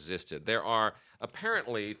things existed. There are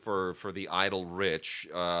apparently for the idle rich,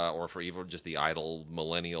 or for even just the idle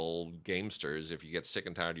millennial gamesters, if you get sick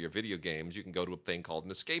and tired of your video games, you can go to a thing called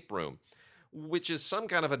an escape room, which is some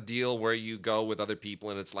kind of a deal where you go with other people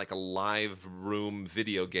and it's like a live room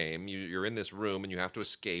video game. You're in this room and you have to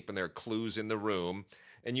escape, and there are clues in the room,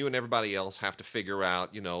 and you and everybody else have to figure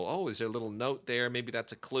out, is there a little note there? Maybe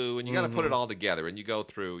that's a clue, and you got to put it all together, and you go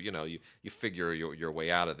through, you figure your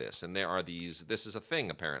way out of this. And there are this is a thing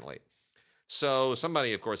apparently. So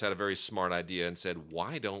somebody, of course, had a very smart idea and said,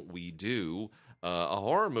 why don't we do a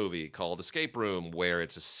horror movie called Escape Room, where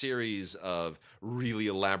it's a series of really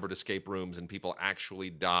elaborate escape rooms and people actually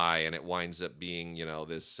die, and it winds up being,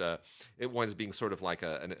 it winds up being sort of like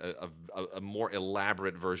a more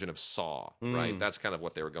elaborate version of Saw, right? That's kind of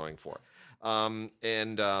what they were going for.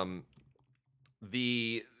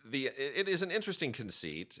 It is an interesting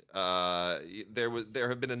conceit. There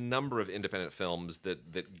have been a number of independent films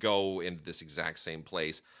that go into this exact same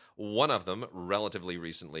place. One of them, relatively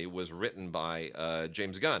recently, was written by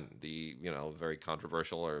James Gunn, the very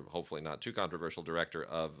controversial, or hopefully not too controversial, director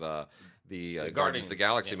of the Guardians of the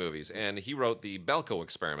Galaxy movies. And he wrote the Belko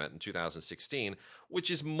Experiment in 2016,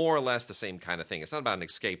 which is more or less the same kind of thing. It's not about an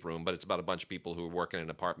escape room, but it's about a bunch of people who work in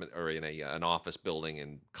an apartment or in an office building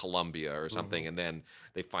in Colombia or something, and then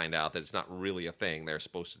they find out that it's not really a thing. They're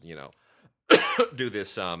supposed to, do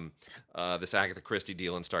this this Agatha Christie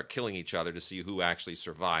deal and start killing each other to see who actually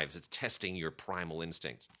survives. It's testing your primal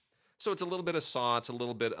instincts. So it's a little bit of Saw, it's a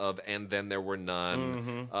little bit of And Then There Were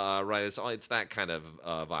None, right? It's that kind of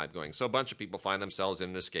vibe going. So a bunch of people find themselves in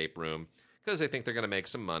an escape room because they think they're going to make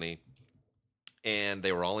some money, and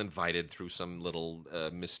they were all invited through some little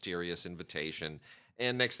mysterious invitation.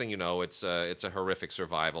 And next thing you know, it's a horrific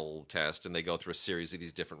survival test, and they go through a series of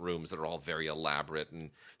these different rooms that are all very elaborate and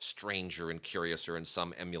stranger and curiouser, and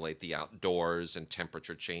some emulate the outdoors, and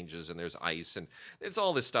temperature changes, and there's ice, and it's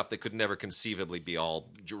all this stuff that could never conceivably be all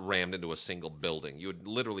rammed into a single building. You would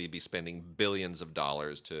literally be spending billions of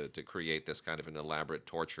dollars to create this kind of an elaborate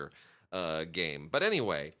torture game. But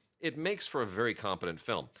anyway, it makes for a very competent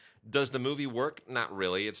film. Does the movie work? Not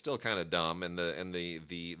really. It's still kind of dumb, and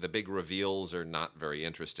the big reveals are not very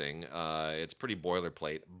interesting. It's pretty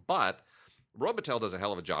boilerplate, but Robitel does a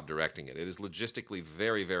hell of a job directing it. It is logistically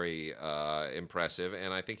very, very impressive,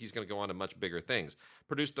 and I think he's going to go on to much bigger things.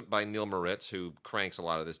 Produced by Neil Moritz, who cranks a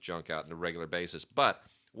lot of this junk out on a regular basis. But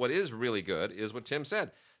what is really good is what Tim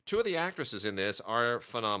said. Two of the actresses in this are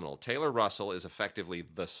phenomenal. Taylor Russell is effectively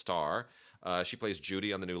the star. She plays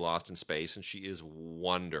Judy on the new Lost in Space, and she is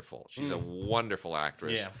wonderful. She's a wonderful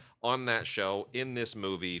actress on that show, in this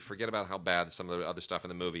movie. Forget about how bad some of the other stuff in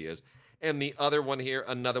the movie is. And the other one here,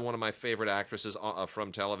 another one of my favorite actresses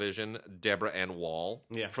from television, Deborah Ann Wall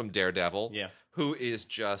from Daredevil, who is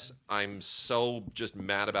just, I'm so just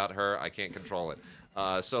mad about her, I can't control it.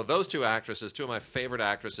 So those two actresses, two of my favorite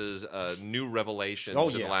actresses, new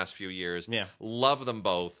revelations in the last few years. Love them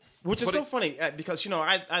both. Which is so funny because,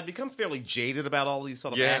 I've become fairly jaded about all these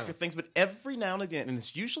sort of actor things, but every now and again, and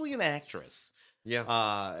it's usually an actress. Every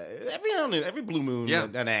now and then, every blue moon,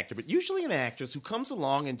 an actor, but usually an actress who comes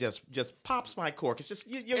along and just pops my cork. It's just,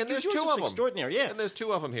 and there's two of them. Extraordinary, And there's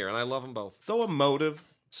two of them here, and I love them both. So emotive.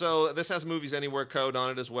 So this has Movies Anywhere code on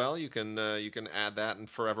it as well. You can add that and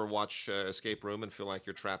forever watch Escape Room and feel like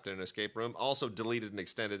you're trapped in an escape room. Also deleted and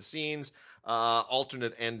extended scenes,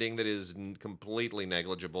 alternate ending that is completely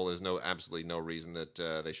negligible. There's absolutely no reason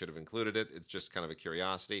that they should have included it. It's just kind of a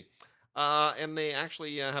curiosity. And they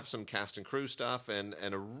actually have some cast and crew stuff and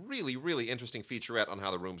a really, really interesting featurette on how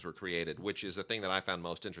the rooms were created, which is the thing that I found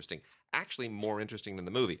most interesting. Actually more interesting than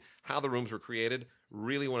the movie. How the rooms were created,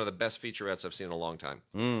 really one of the best featurettes I've seen in a long time.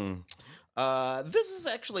 This is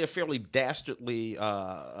actually a fairly dastardly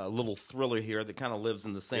little thriller here that kind of lives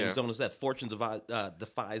in the same zone as that. Fortune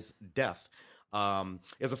Defies Death.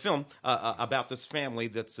 Is a film about this family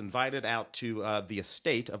that's invited out to the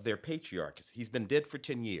estate of their patriarch. He's been dead for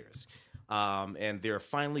 10 years. And they're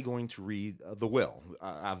finally going to read the will.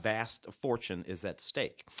 A vast fortune is at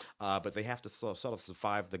stake. But they have to sort of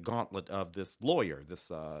survive the gauntlet of this lawyer,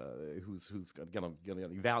 who's going to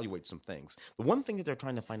evaluate some things. The one thing that they're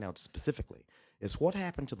trying to find out specifically is what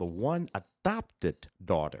happened to the one adopted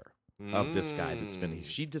daughter of this guy that's been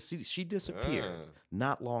she disappeared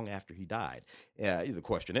not long after he died. The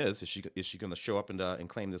question is she going to show up and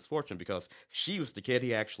claim this fortune because she was the kid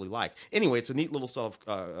he actually liked? Anyway, it's a neat little sort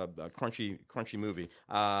of crunchy movie.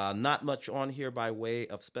 Not much on here by way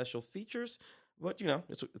of special features, but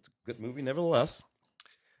it's a good movie nevertheless.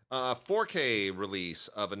 4K release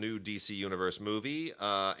of a new DC Universe movie,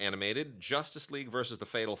 animated, Justice League versus the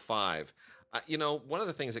Fatal Five. One of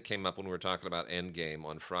the things that came up when we were talking about Endgame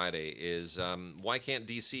on Friday is why can't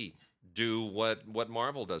DC do what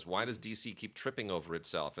Marvel does? Why does DC keep tripping over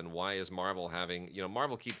itself? And why is Marvel having,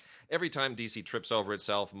 every time DC trips over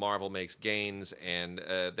itself, Marvel makes gains. And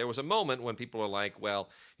there was a moment when people were like, well,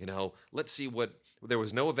 let's see there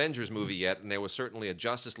was no Avengers movie yet, and there was certainly a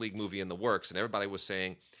Justice League movie in the works, and everybody was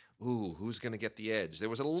saying, ooh, who's going to get the edge? There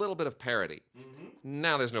was a little bit of parody.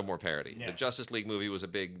 Now there's no more parody. The Justice League movie was a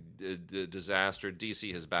big disaster.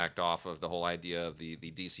 DC has backed off of the whole idea of the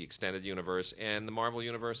DC Extended Universe, and the Marvel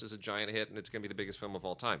Universe is a giant hit, and it's going to be the biggest film of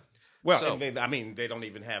all time. Well, and they don't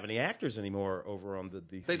even have any actors anymore over on the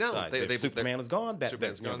DC side. They don't. Superman is gone.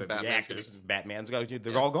 Superman's gone. Batman's gone.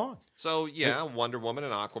 They're all gone. So, Wonder Woman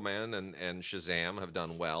and Aquaman and Shazam have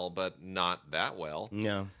done well, but not that well.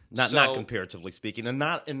 No. Not comparatively speaking, and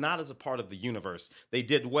not as a part of the universe. They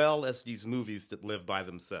did well as these movies that live by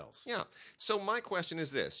themselves. Yeah. So my question is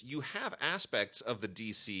this: you have aspects of the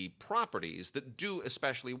DC properties that do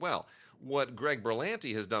especially well. What Greg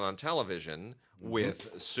Berlanti has done on television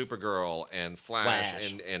with Supergirl and Flash.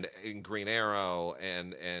 And Green Arrow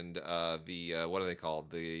and the what are they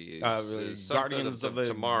called? The Guardians of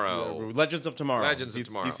Tomorrow, Legends of Tomorrow,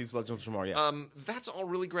 Tomorrow, DC's Legends of Tomorrow. Yeah, that's all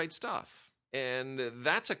really great stuff. And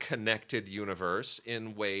that's a connected universe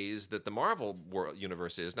in ways that the Marvel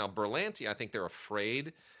universe is. Now, Berlanti, I think they're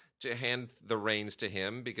afraid to hand the reins to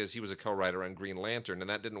him because he was a co-writer on Green Lantern, and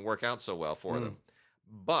that didn't work out so well for them.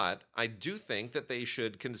 But I do think that they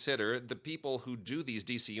should consider the people who do these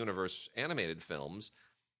DC Universe animated films,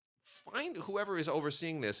 find whoever is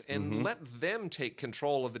overseeing this and let them take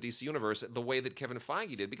control of the DC Universe the way that Kevin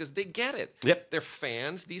Feige did, because they get it. Yep. They're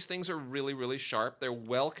fans. These things are really, really sharp. They're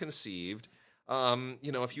well conceived.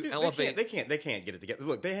 If you elevate... They can't get it together.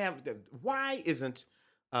 Look, they have... Why isn't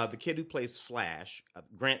the kid who plays Flash,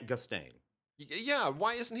 Grant Gustin... Yeah,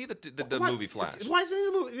 why isn't he the movie Flash? Why isn't he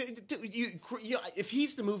the movie? If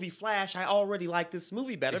he's the movie Flash, I already like this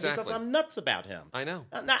movie better because I'm nuts about him. I know.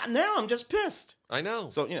 Now I'm just pissed. I know.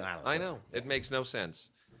 So I don't know. I know. It makes no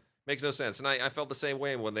sense. Makes no sense. And I felt the same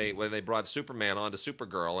way when they brought Superman onto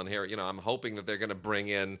Supergirl, and here, I'm hoping that they're going to bring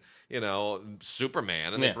in,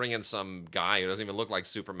 Superman, and they bring in some guy who doesn't even look like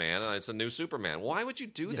Superman, and it's a new Superman. Why would you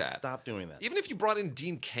do that? Stop doing that. Even if you brought in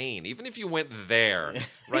Dean Cain, even if you went there,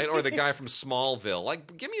 right? Or the guy from Smallville.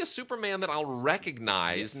 Like, give me a Superman that I'll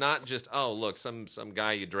recognize, not just, oh, look, some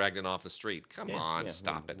guy you dragged in off the street. Come on,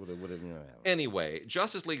 stop it. Anyway,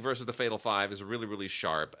 Justice League versus the Fatal Five is really, really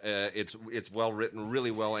sharp. It's well written,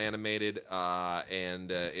 really well animated,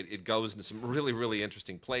 and it goes into some really, really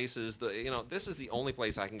interesting places. This is the only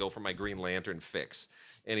place I can go for my Green Lantern fix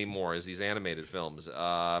anymore, is these animated films. It's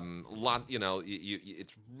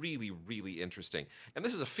really, really interesting. And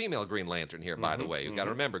this is a female Green Lantern here, by the way. You've got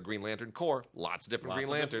to remember, Green Lantern Corps, lots of different Green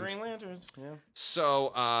Lanterns. Yeah.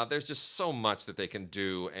 So there's just so much that they can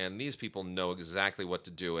do, and these people know exactly what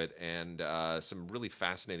to do it, and some really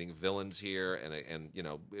fascinating villains here, and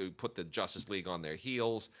put the Justice League on their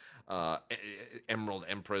heels. Emerald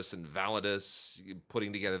Empress and Validus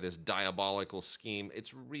putting together this diabolical scheme.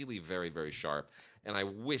 It's really very, very sharp. And I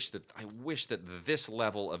wish that this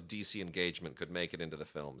level of DC engagement could make it into the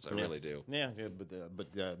films. I really do. Yeah,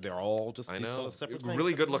 but they're all just these sort of separate things.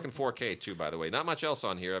 Really good looking 4K too, by the way. Not much else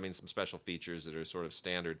on here. I mean, some special features that are sort of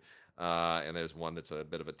standard, and there's one that's a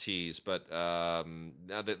bit of a tease. But and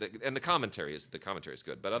the commentary is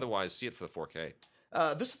good. But otherwise, see it for the 4K.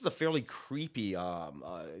 This is a fairly creepy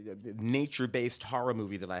nature-based horror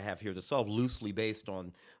movie that I have here that's all loosely based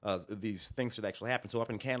on these things that actually happen. So up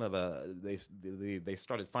in Canada, they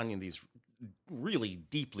started finding these really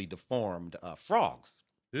deeply deformed frogs.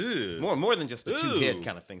 Ew. More than just the two-head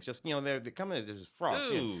kind of things. Just, they're coming as frogs.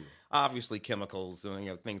 Obviously chemicals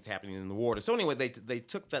and things happening in the water. So anyway, they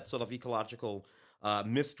took that sort of ecological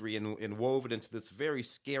mystery and wove it into this very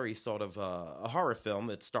scary sort of a horror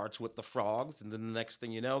film. It starts with the frogs, and then the next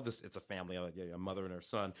thing you know, it's a family, a mother and her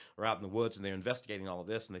son are out in the woods, and they're investigating all of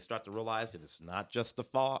this, and they start to realize that it's not just the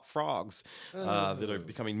frogs that are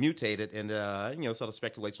becoming mutated, and sort of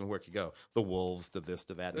speculation on where it could go. The wolves, the this,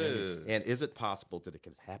 to that, and is it possible that it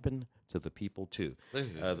could happen to the people too?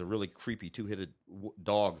 There's a really creepy two-headed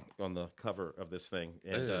dog on the cover of this thing,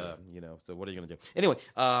 and so what are you going to do? Anyway,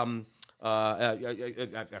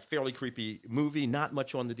 a fairly creepy movie. Not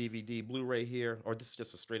much on the DVD, Blu-ray here, or this is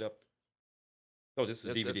just a straight up. Oh, this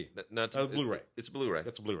is a DVD. No, it's Blu-ray. It's Blu-ray.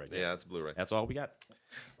 That's a Blu-ray. Yeah, it's Blu-ray. That's all we got.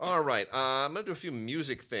 All right, I'm gonna do a few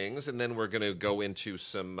music things, and then we're gonna go into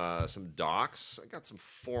some docs. I got some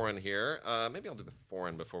foreign here. Maybe I'll do the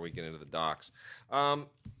foreign before we get into the docs.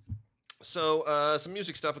 So some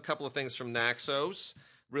music stuff. A couple of things from Naxos.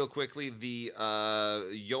 Real quickly, the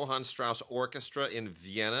Johann Strauss Orchestra in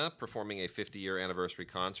Vienna performing a 50-year anniversary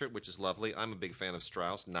concert, which is lovely. I'm a big fan of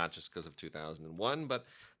Strauss, not just because of 2001, but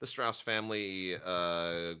the Strauss family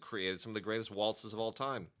created some of the greatest waltzes of all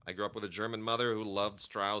time. I grew up with a German mother who loved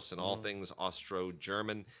Strauss and all things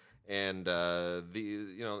Austro-German, and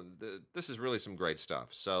this is really some great stuff.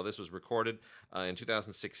 So this was recorded in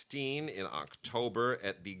 2016 in October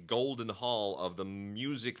at the Golden Hall of the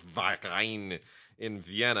Musikverein in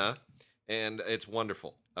Vienna, and it's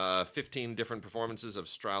wonderful. 15 different performances of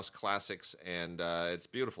Strauss classics, and it's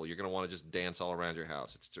beautiful. You're going to want to just dance all around your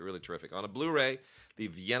house. It's really terrific. On a Blu-ray, the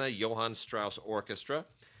Vienna Johann Strauss Orchestra.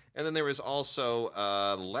 And then there is also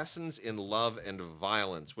Lessons in Love and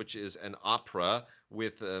Violence, which is an opera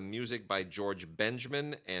with music by George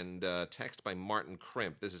Benjamin and text by Martin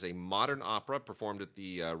Krimp. This is a modern opera performed at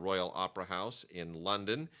the Royal Opera House in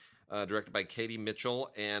London. Directed by Katie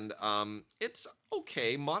Mitchell, and it's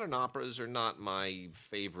okay. Modern operas are not my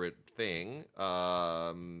favorite thing,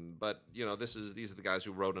 but these are the guys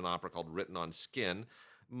who wrote an opera called Written on Skin.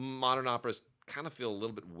 Modern operas kind of feel a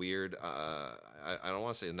little bit weird. I don't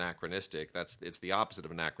want to say anachronistic. It's the opposite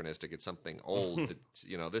of anachronistic. It's something old.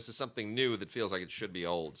 That, this is something new that feels like it should be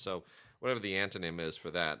old. So whatever the antonym is for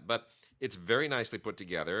that, but it's very nicely put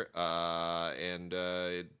together, and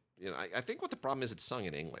I think what the problem is, it's sung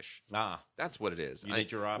in English. That's what it is. You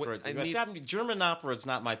need your opera. German opera is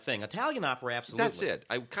not my thing. Italian opera, absolutely. That's it.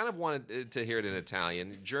 I kind of wanted to hear it in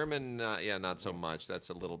Italian. German, not so much. That's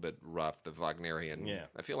a little bit rough. The Wagnerian. Yeah.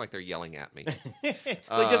 I feel like they're yelling at me. They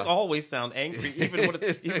just always sound angry,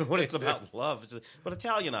 even when it's about love. But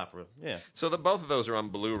Italian opera, yeah. So both of those are on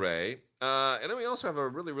Blu-ray, and then we also have a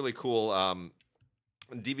really, really cool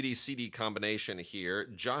DVD CD combination here.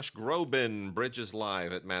 Josh Groban, Bridges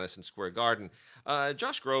Live at Madison Square Garden.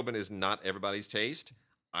 Josh Groban is not everybody's taste.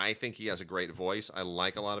 I think he has a great voice. I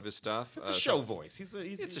like a lot of his stuff. It's a show voice.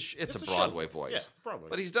 It's a Broadway voice. Yeah, Broadway.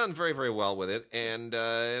 But he's done very, very well with it, and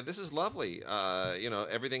this is lovely.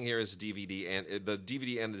 Everything here is DVD, and the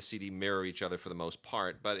DVD and the CD mirror each other for the most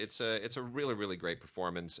part. But it's a really, really great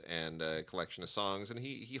performance and a collection of songs, and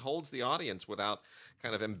he holds the audience without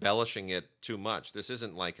kind of embellishing it too much. This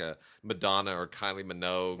isn't like a Madonna or Kylie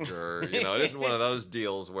Minogue, or it isn't one of those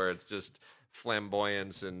deals where it's just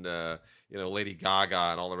flamboyance and Lady Gaga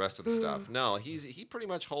and all the rest of the stuff. No, he pretty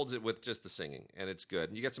much holds it with just the singing, and it's good.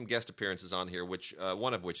 And you get some guest appearances on here, which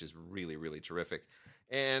one of which is really, really terrific.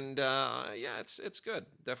 And it's good,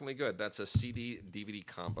 definitely good. That's a CD DVD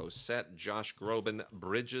combo set. Josh Groban,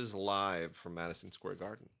 Bridges Live from Madison Square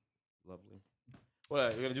Garden. Lovely.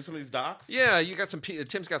 What, you gonna do some of these docs? Yeah, you got some.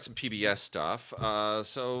 Tim's got some PBS stuff.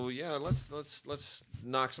 So yeah, let's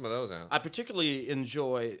knock some of those out. I particularly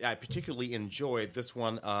enjoyed this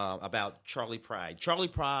one about Charley Pride. Charley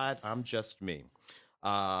Pride, I'm Just Me.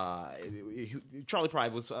 Charley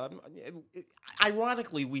Pride was,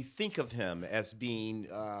 ironically, we think of him as being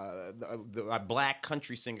a black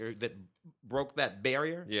country singer that broke that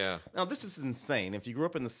barrier. Yeah. Now, this is insane. If you grew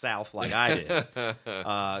up in the South like I did,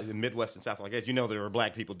 the Midwest and South like that, there were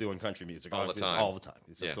black people doing country music all the time.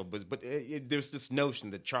 Yeah. But there's this notion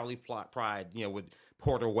that Charley Pride, with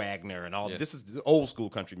Porter Wagner and all, this is the old school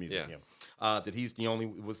country music. Yeah. That was the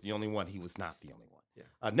only one. He was not the only one.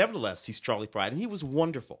 Yeah. Nevertheless, he's Charley Pride, and he was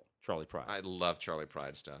wonderful. Charley Pride. I love Charley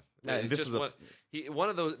Pride stuff. And this is one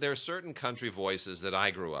of those. There are certain country voices that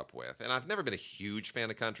I grew up with, and I've never been a huge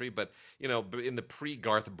fan of country, but in the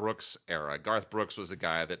pre-Garth Brooks era, Garth Brooks was the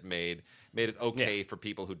guy that made it okay for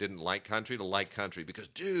people who didn't like country to like country, because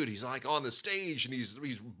dude, he's like on the stage and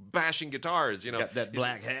he's bashing guitars. Got that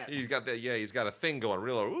black hat. He's got that. Yeah, he's got a thing going,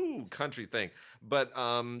 real country thing. But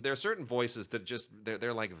there are certain voices that just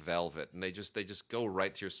they're like velvet, and they just go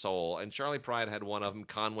right to your soul. And Charley Pride had one of them.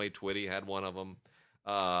 Conway Twitty had one of them.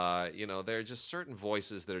 There are just certain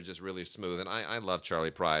voices that are just really smooth, and I love Charley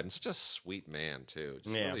Pride. And such a sweet man too,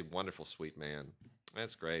 just a really wonderful, sweet man.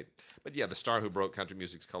 That's great. But yeah, the star who broke country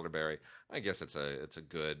music's Color-Berry. I guess it's a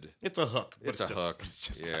hook. It's a hook. It's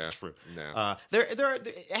just not true. No. There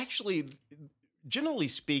actually, generally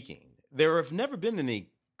speaking, there have never been any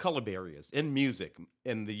color barriers in music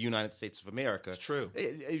in the United States of America. It's true.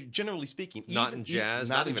 Generally speaking, not in jazz,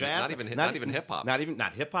 not even hip hop.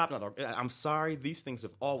 Not hip hop. I'm sorry, these things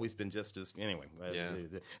have always been just as anyway. Yeah.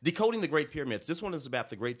 Decoding the Great Pyramids. This one is about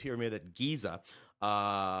the Great Pyramid at Giza.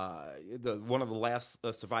 One of the last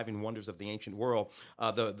surviving wonders of the ancient world.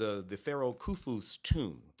 The pharaoh Khufu's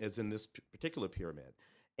tomb is in this particular pyramid.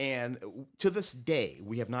 And to this day,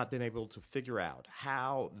 we have not been able to figure out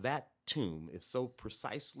how that tomb is so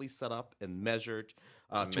precisely set up and measured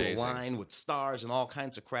to align with stars and all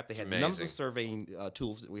kinds of crap. They had none of the surveying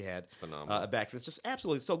tools that we had back then. It's just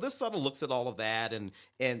absolutely. So this sort of looks at all of that and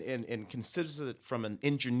considers it from an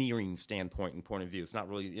engineering standpoint and point of view. It's not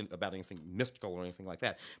really about anything mystical or anything like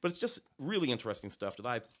that. But it's just really interesting stuff that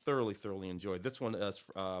I thoroughly, thoroughly enjoyed. This one is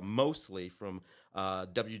mostly from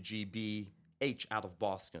WGB out of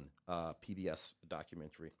Boston, PBS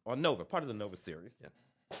documentary on Nova, part of the Nova series. Yeah.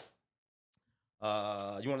 You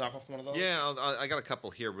want to knock off one of those? Yeah, I got a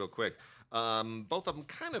couple here real quick. Both of them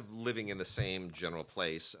kind of living in the same general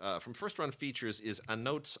place. From First Run Features is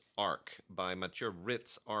Anot's Ark by Mathieu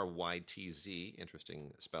Ritz, Rytz.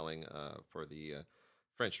 Interesting spelling for the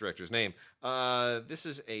French director's name. This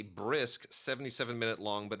is a brisk 77-minute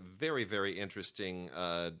long but very, very interesting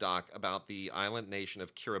doc about the island nation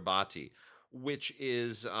of Kiribati, which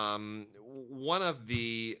is one of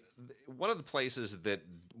the places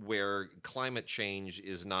where climate change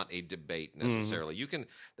is not a debate necessarily. Mm-hmm.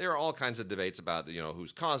 There are all kinds of debates about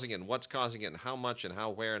who's causing it and what's causing it and how much and how,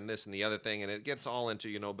 where, and this and the other thing, and it gets all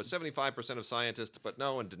into but 75% of scientists, but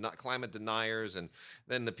no, and climate deniers, and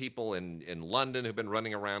then the people in London who've been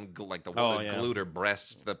running around like the woman glued her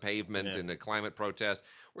breasts to the pavement in a climate protest.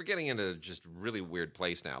 We're getting into just really weird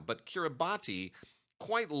place now. But Kiribati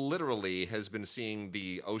quite literally has been seeing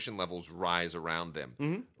the ocean levels rise around them.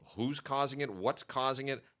 Mm-hmm. Who's causing it? What's causing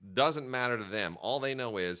it? Doesn't matter to them. All they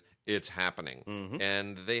know is it's happening,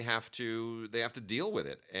 and they have to deal with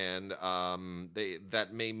it. And that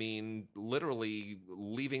may mean literally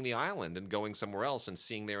leaving the island and going somewhere else and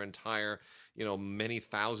seeing their entire many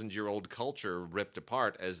thousand-year-old culture ripped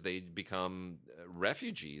apart as they become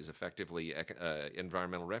refugees, effectively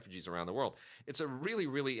environmental refugees around the world. It's a really,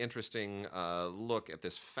 really interesting look at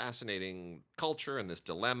this fascinating culture and this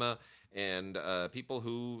dilemma, and people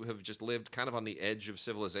who have just lived kind of on the edge of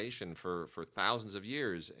civilization for thousands of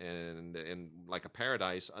years and like a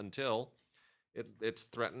paradise until it's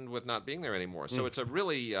threatened with not being there anymore. So it's a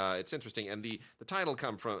really it's interesting, and the title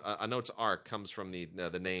come from Anot's Ark comes from the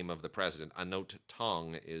name of the president. Anot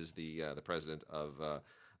Tong is the president of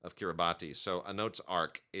Kiribati. So Anot's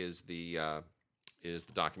Ark is the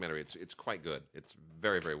documentary. It's quite good. It's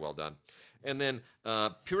very, very well done. And then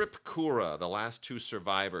Piripkura, The Last Two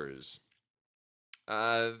Survivors.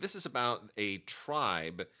 This is about a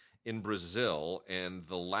tribe in Brazil, and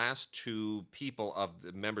the last two people of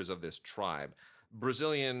the members of this tribe.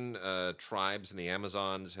 Brazilian tribes in the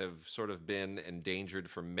Amazons have sort of been endangered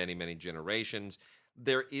for many, many generations.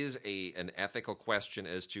 There is an ethical question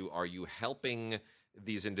as to, are you helping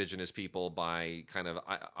these indigenous people by kind of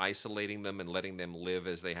isolating them and letting them live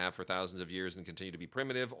as they have for thousands of years and continue to be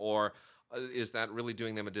primitive, or is that really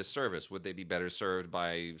doing them a disservice? Would they be better served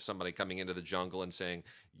by somebody coming into the jungle and saying,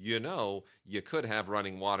 you could have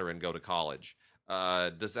running water and go to college?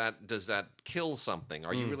 Does that kill something?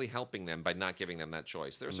 Are you really helping them by not giving them that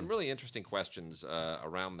choice? There are some really interesting questions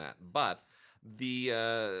around that, but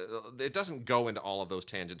it doesn't go into all of those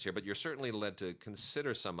tangents here, but you're certainly led to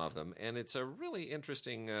consider some of them, and it's a really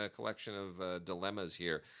interesting collection of dilemmas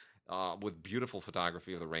here. With beautiful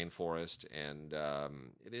photography of the rainforest, and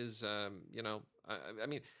it is, I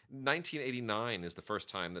mean, 1989 is the first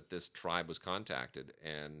time that this tribe was contacted,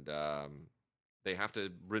 and they have to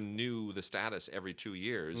renew the status every 2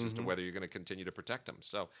 years as to whether you're going to continue to protect them.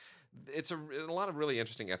 So it's a lot of really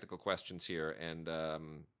interesting ethical questions here, and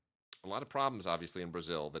a lot of problems, obviously, in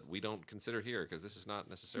Brazil that we don't consider here because this is not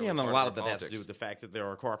necessarily. Yeah, and a part lot of that politics. has to do with the fact that there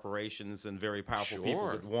are corporations and very powerful people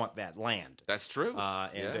that want that land. That's true.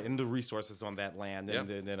 And the resources on that land,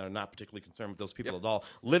 and are not particularly concerned with those people at all.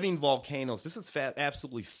 Living volcanoes. This is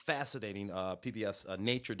absolutely fascinating. PBS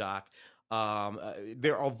nature doc.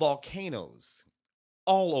 There are volcanoes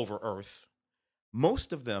all over Earth.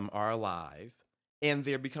 Most of them are alive, and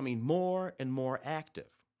they're becoming more and more active.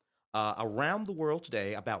 Around the world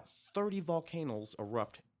today, about 30 volcanoes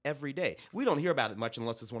erupt every day. We don't hear about it much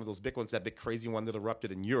unless it's one of those big ones, that big crazy one that erupted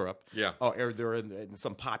in Europe. Yeah. Or they're in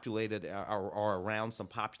some populated or around some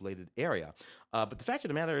populated area. But the fact of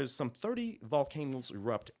the matter is some 30 volcanoes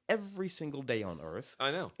erupt every single day on Earth.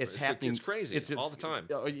 I know. It's happening. It's crazy. It's all the time.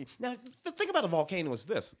 Now, the thing about a volcano is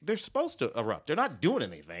this. They're supposed to erupt. They're not doing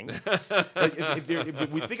anything.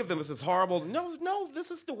 We think of them as this horrible. No, this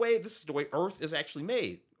is the way Earth is actually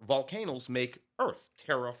made. Volcanoes make Earth,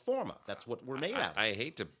 terra firma. That's what we're made out of. I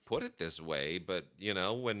hate to put it this way, but,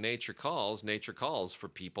 when nature calls for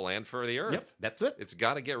people and for the Earth. Yep, that's it. It's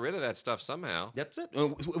got to get rid of that stuff somehow. That's it.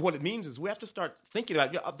 What it means is we have to start thinking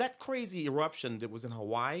about that crazy eruption that was in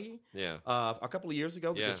Hawaii a couple of years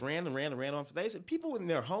ago that just ran on for days. People in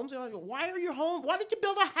their homes are like, why are you home? Why did you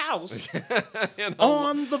build a house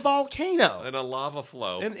on the volcano? In a lava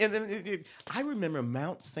flow. And I remember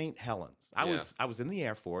Mount St. Helens. I was in the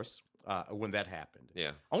Air Force when that happened.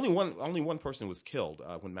 Yeah. Only one person was killed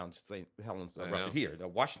when Mount St. Helens erupted here,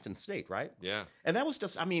 Washington State, right? Yeah. And that was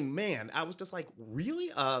just, I was just like, really?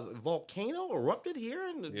 A volcano erupted here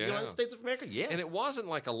in the United States of America? Yeah. And it wasn't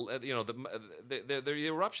like the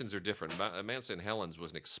eruptions are different. Mount St. Helens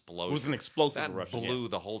was an explosion. It was an explosive eruption. That blew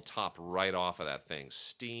the whole top right off of that thing.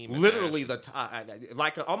 Steam. Literally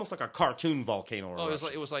almost like a cartoon volcano eruption.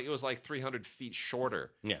 It was like 300 feet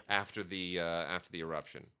shorter after the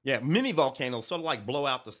eruption. Yeah, mini volcanoes sort of like blow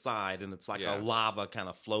out the side, and it's like a lava kind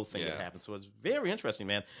of flow thing that happens. So it's very interesting,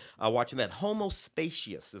 man. Watching that. Homo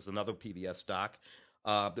Spacius is another PBS doc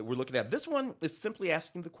that we're looking at. This one is simply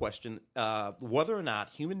asking the question whether or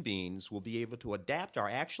not human beings will be able to adapt our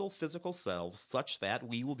actual physical selves such that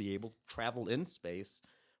we will be able to travel in space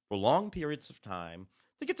for long periods of time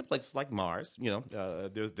to get to places like Mars.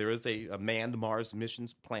 There is a manned Mars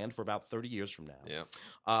missions planned for about 30 years from now. Yeah.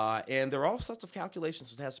 And there are all sorts of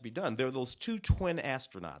calculations that has to be done. There are those two twin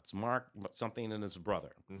astronauts, Mark something and his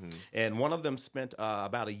brother. Mm-hmm. And one of them spent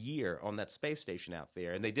about a year on that space station out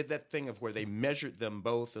there. And they did that thing of where they measured them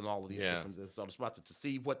both in all of these different sort of spots to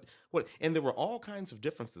see what. And there were all kinds of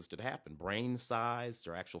differences that happened. Brain size,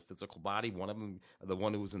 their actual physical body. One of them, the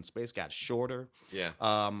one who was in space, got shorter. Yeah.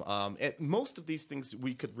 And most of these things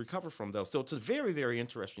we could recover from, though. So it's a very, very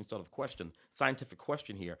interesting sort of question, scientific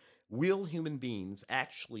question here. Will human beings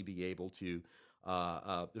actually be able to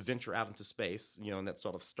venture out into space, in that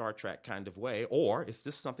sort of Star Trek kind of way? Or is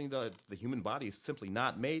this something that the human body is simply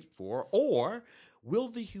not made for? Or will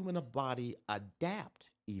the human body adapt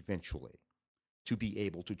eventually to be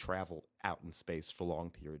able to travel out in space for long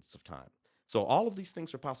periods of time? So all of these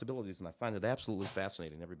things are possibilities, and I find it absolutely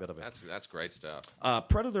fascinating, every bit of it. That's great stuff.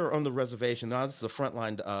 Predator on the Reservation. Now, this is a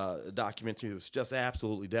Frontline documentary. It was just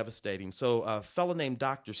absolutely devastating. So a fellow named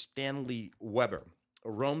Dr. Stanley Weber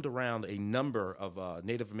roamed around a number of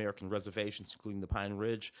Native American reservations, including the Pine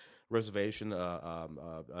Ridge Reservation,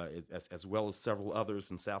 as well as several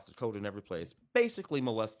others in South Dakota and every place, basically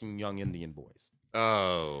molesting young Indian boys.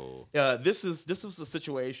 Oh, this was a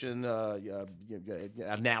situation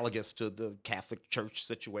analogous to the Catholic Church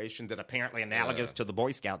situation, that apparently analogous to the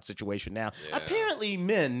Boy Scout situation. Now, apparently,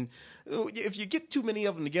 men, if you get too many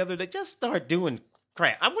of them together, they just start doing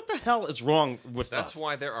crap. What the hell is wrong with us? That's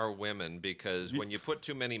why there are women, because when you put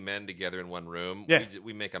too many men together in one room,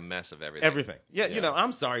 we make a mess of everything. Everything. Yeah.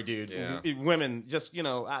 I'm sorry, dude. Yeah. Women, just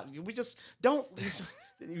we just don't.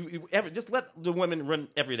 Just let the women run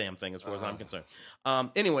every damn thing, as far as I'm concerned.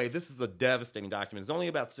 Anyway, this is a devastating document. It's only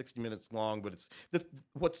about 60 minutes long, but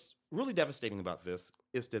what's really devastating about this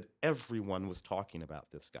is that everyone was talking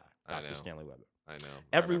about this guy, Dr. Stanley Weber. I know.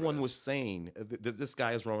 Everyone was saying that this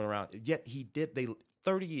guy is roaming around. Yet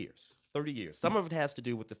 30 years. Some of it has to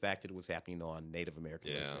do with the fact that it was happening on Native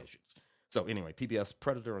American reservations. So anyway, PBS,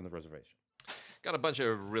 Predator on the Reservation. Got a bunch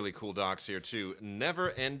of really cool docs here, too. Never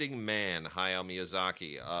Ending Man, Hayao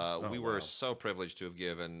Miyazaki. We were so privileged to have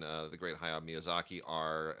given the great Hayao Miyazaki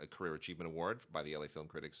our Career Achievement Award by the LA Film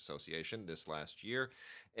Critics Association this last year.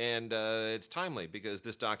 And it's timely, because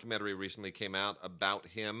this documentary recently came out about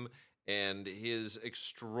him and his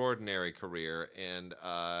extraordinary career, and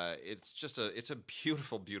it's a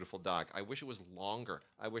beautiful, beautiful doc. I wish it was longer.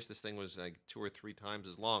 I wish this thing was like 2 or 3 times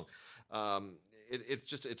as long.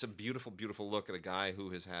 It's a beautiful, beautiful look at a guy who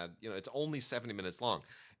has had, it's only 70 minutes long.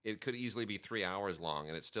 It could easily be 3 hours long,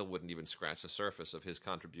 and it still wouldn't even scratch the surface of his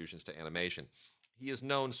contributions to animation. He is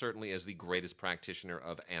known certainly as the greatest practitioner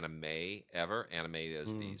of anime ever. Anime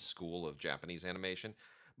is the school of Japanese animation,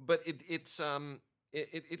 but it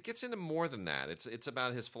gets into more than that. It's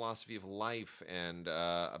about his philosophy of life, and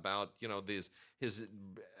about his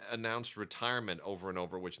announced retirement over and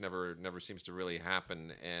over, which never seems to really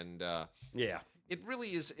happen. And it really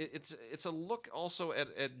is. It's a look also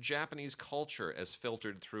at Japanese culture as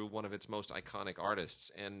filtered through one of its most iconic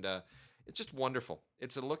artists, and it's just wonderful.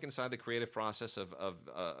 It's a look inside the creative process of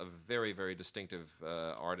a very, very distinctive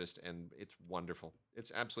artist, and it's wonderful.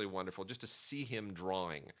 It's absolutely wonderful just to see him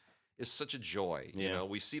drawing. Is such a joy.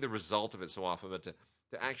 We see the result of it so often, but to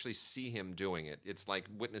actually see him doing it, it's like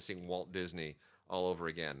witnessing Walt Disney all over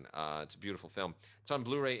again. It's a beautiful film. It's on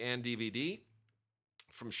Blu-ray and DVD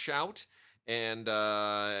from Shout, and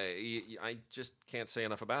I just can't say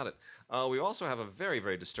enough about it. We also have a very,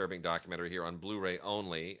 very disturbing documentary here on Blu-ray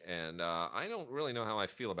only, and I don't really know how I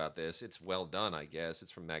feel about this. It's well done, I guess.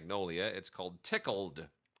 It's from Magnolia. It's called Tickled.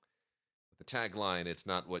 The tagline, "It's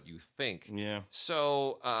not what you think." Yeah.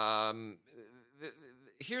 So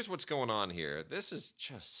here's what's going on here. This is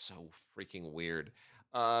just so freaking weird.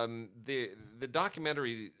 The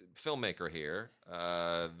documentary filmmaker here,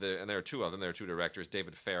 and there are 2 of them. There are 2 directors,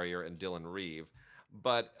 David Farrier and Dylan Reeve.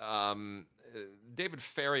 But David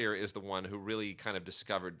Farrier is the one who really kind of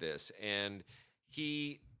discovered this, and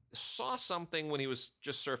he saw something when he was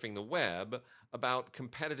just surfing the web about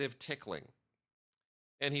competitive tickling,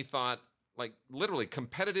 and he thought, like, literally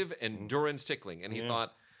competitive endurance tickling. And he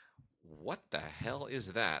thought, what the hell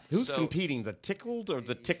is that? Who's competing, the tickled or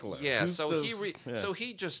the tickler? Yeah, so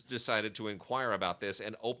he just decided to inquire about this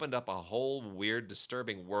and opened up a whole weird,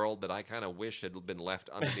 disturbing world that I kind of wish had been left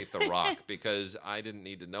underneath the rock, because I didn't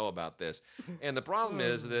need to know about this. And the problem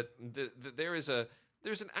is that there's an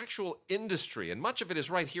actual industry, and much of it is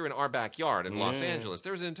right here in our backyard in Los Angeles.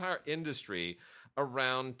 There's an entire industry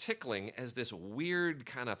around tickling as this weird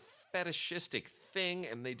kind of fetishistic thing,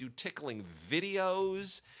 and they do tickling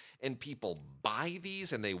videos, and people buy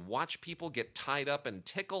these and they watch people get tied up and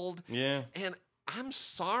tickled. Yeah. And I'm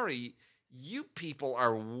sorry. You people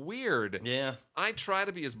are weird. Yeah. I try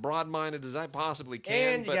to be as broad-minded as I possibly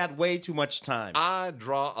can. And you got way too much time. I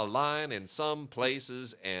draw a line in some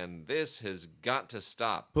places, and this has got to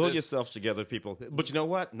stop. Pull yourself together, people. But you know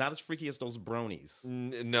what? Not as freaky as those bronies.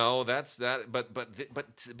 No, that's that. But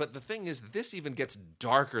the thing is, this even gets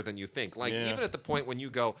darker than you think. Like, even at the point when you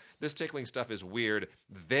go, this tickling stuff is weird,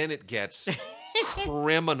 then it gets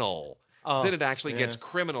criminal. Then it actually gets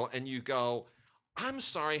criminal, and you go, I'm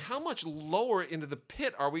sorry, how much lower into the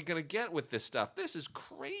pit are we going to get with this stuff? This is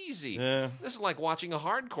crazy. Yeah. This is like watching a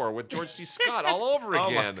hardcore with George C. Scott all over again.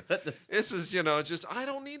 Oh my goodness. This is, just, I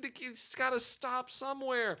don't need to, it's got to stop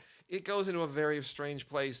somewhere. It goes into a very strange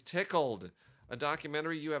place. Tickled, a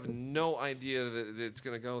documentary, you have no idea that it's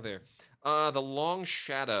going to go there. The Long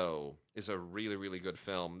Shadow is a really, really good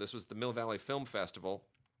film. This was the Mill Valley Film Festival.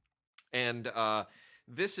 And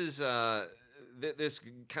this is... This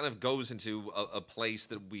kind of goes into a place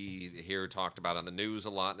that we hear talked about on the news a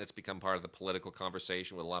lot, and it's become part of the political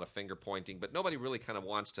conversation with a lot of finger pointing, but nobody really kind of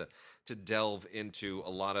wants to delve into a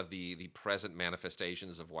lot of the present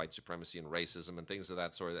manifestations of white supremacy and racism and things of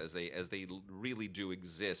that sort as they really do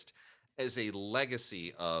exist as a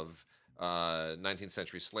legacy of 19th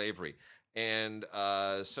century slavery. And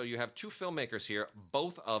so you have two filmmakers here,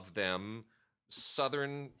 both of them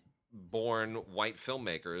Southern-born white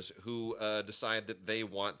filmmakers who decide that they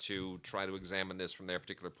want to try to examine this from their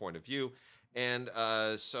particular point of view. And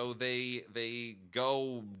so they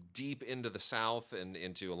go deep into the South and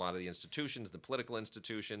into a lot of the institutions, the political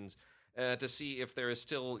institutions, to see if there is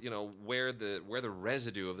still, where the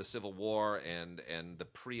residue of the Civil War and the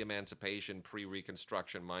pre-emancipation,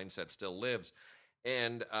 pre-Reconstruction mindset still lives.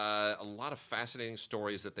 And a lot of fascinating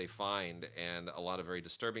stories that they find, and a lot of very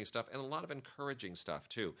disturbing stuff, and a lot of encouraging stuff,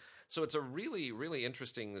 too. So it's a really, really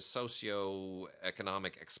interesting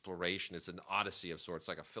socio-economic exploration. It's an odyssey of sorts,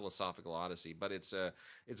 like a philosophical odyssey, but it's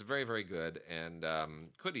very, very good, and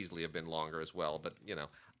could easily have been longer as well. But,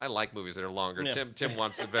 I like movies that are longer. Yeah. Tim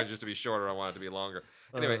wants Avengers to be shorter. I want it to be longer.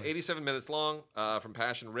 Anyway, 87 minutes long, from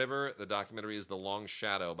Passion River. The documentary is The Long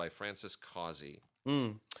Shadow by Francis Causey.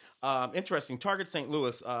 Interesting. Target St.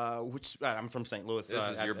 Louis, which I'm from St. Louis.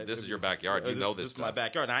 This is your backyard. You know this is stuff. My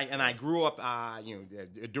backyard, and I grew up,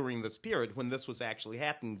 during this period when this was actually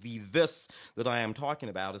happening. This that I am talking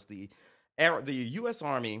about is the U.S.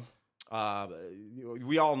 Army.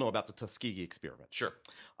 We all know about the Tuskegee experiment. Sure.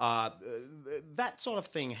 That sort of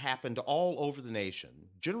thing happened all over the nation,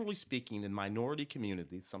 generally speaking, in minority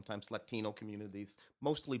communities, sometimes Latino communities,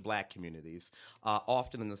 mostly black communities,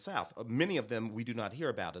 often in the South. Many of them we do not hear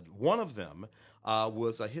about it. One of them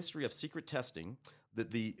was a history of secret testing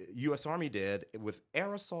that the U.S. Army did with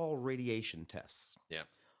aerosol radiation tests. Yeah.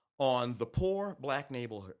 On the poor black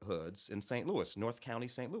neighborhoods in St. Louis, North County,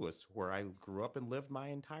 St. Louis, where I grew up and lived my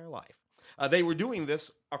entire life. They were doing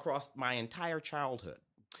this across my entire childhood.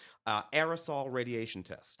 Aerosol radiation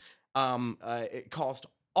tests. It caused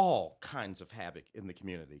all kinds of havoc in the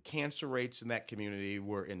community. Cancer rates in that community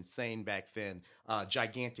were insane back then.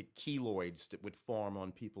 Gigantic keloids that would form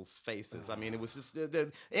on people's faces. I mean, it was just...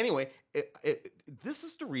 anyway, this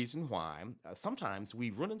is the reason why sometimes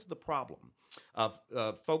we run into the problem of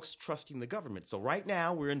folks trusting the government. So right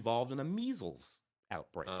now, we're involved in a measles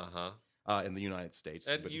outbreak. In the United States.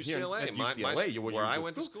 At UCLA. At UCLA, where I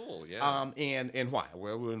went to school. Yeah. And why?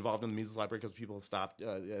 Well, we're involved in the measles outbreak because people have stopped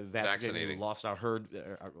vaccinating. Lost our herd,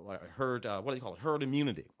 what do you call it? Herd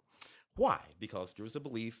immunity. Why? Because there was a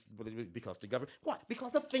belief, because the government, why?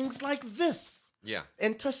 Because of things like this. Yeah.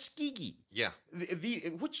 And Tuskegee. Yeah.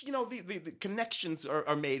 The connections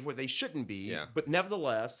are made where they shouldn't be. Yeah. But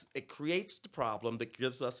nevertheless, it creates the problem that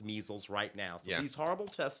gives us measles right now. So these horrible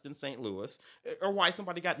tests in St. Louis are why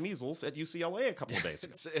somebody got measles at UCLA a couple of days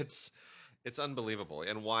ago. It's unbelievable,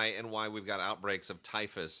 and why we've got outbreaks of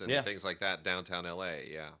typhus and things like that downtown LA.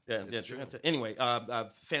 It's true. Anyway,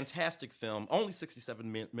 fantastic film, only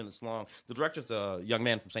 67 minutes long. The director's a young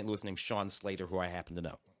man from St. Louis named Sean Slater, who I happen to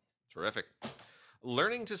know. Terrific.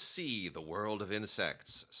 Learning to see the world of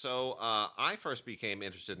insects. So I first became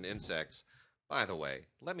interested in insects. By the way,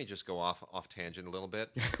 let me just go off tangent a little bit.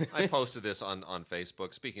 I posted this on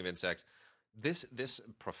Facebook. Speaking of insects. This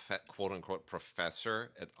quote-unquote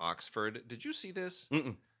professor at Oxford, did you see this?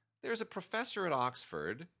 Mm-mm. There's a professor at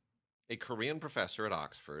Oxford, a Korean professor at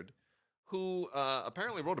Oxford, who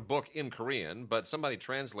apparently wrote a book in Korean, but somebody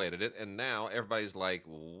translated it, and now everybody's like,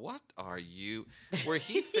 what are you? Where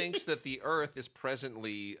he thinks that the Earth is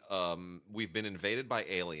presently, we've been invaded by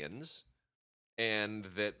aliens, and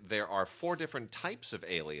that there are 4 different types of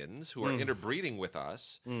aliens who are interbreeding with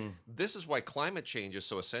us. This is why climate change is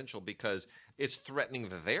so essential, because it's threatening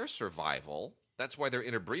their survival. That's why they're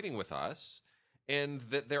interbreeding with us. And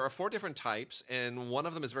that there are 4 different types, and one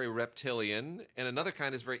of them is very reptilian, and another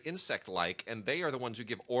kind is very insect-like, and they are the ones who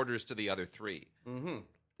give orders to the other 3. Mm-hmm.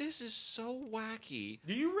 This is so wacky.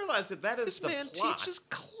 Do you realize that is this the man plot? teaches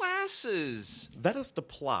classes? That is the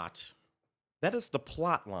plot. That is the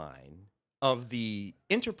plot line of the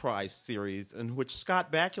Enterprise series in which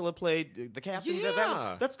Scott Bakula played the captain.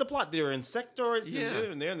 Yeah. That's the plot. There are insectoids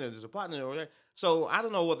Yeah. and there's a plot in there over there. So I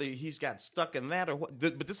don't know whether he's got stuck in that or what.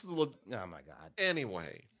 But this is a little. Oh my God.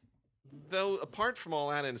 Anyway, though, apart from all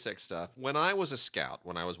that insect stuff, when I was a scout,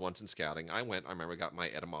 when I was once in scouting, I remember, got my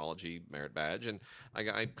etymology merit badge, and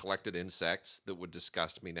I collected insects that would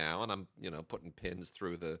disgust me now, and I'm putting pins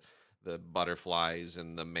through the butterflies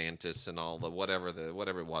and the mantis and all the whatever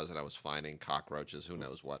it was that I was finding, cockroaches, who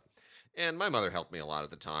knows what. And my mother helped me a lot at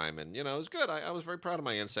the time, and it was good. I was very proud of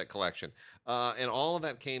my insect collection, and all of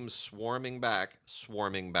that came swarming back.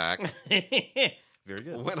 Very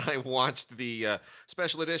good. When I watched the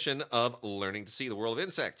special edition of Learning to See the World of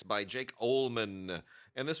Insects by Jake Ullman.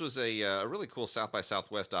 And this was a really cool South by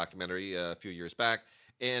Southwest documentary a few years back.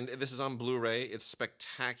 And this is on Blu-ray. It's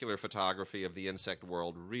spectacular photography of the insect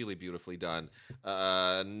world, really beautifully done.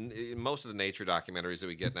 Most of the nature documentaries that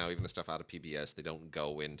we get now, even the stuff out of PBS, they don't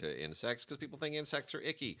go into insects because people think insects are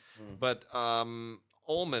icky. But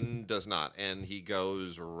Ullman does not, and he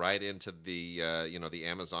goes right into the the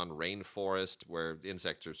Amazon rainforest, where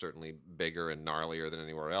insects are certainly bigger and gnarlier than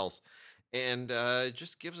anywhere else. And it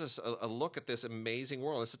just gives us a look at this amazing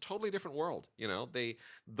world. It's a totally different world. The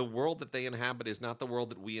world that they inhabit is not the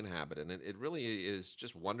world that we inhabit. And it really is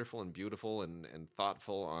just wonderful and beautiful and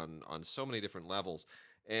thoughtful on so many different levels.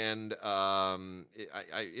 And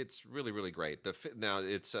it's really, really great. Now,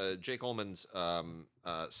 it's Jake Ullman's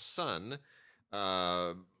son,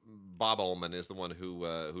 Bob Ullman, is the one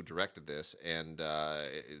who directed this, and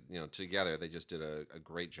together they just did a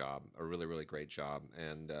great job, a really, really great job.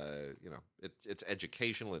 And it's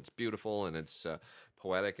educational, it's beautiful, and it's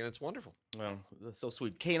poetic, and it's wonderful. Well, that's so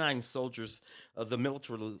sweet. Canine Soldiers, the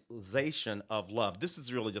Militarization of Love. This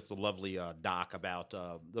is really just a lovely doc about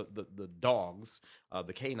the dogs,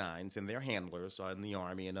 the canines and their handlers in the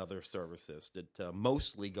Army and other services that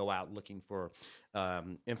mostly go out looking for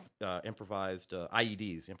improvised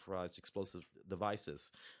IEDs, improvised explosive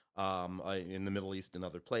devices, in the Middle East and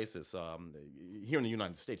other places, here in the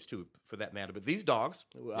United States too, for that matter. But these dogs,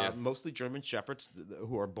 mostly German Shepherds,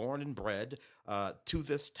 who are born and bred to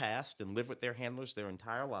this task and live with their handlers their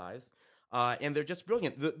entire lives. And they're just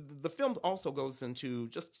brilliant. The film also goes into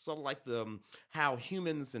just sort of like how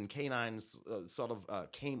humans and canines sort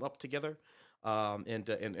of came up together,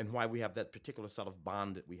 and why we have that particular sort of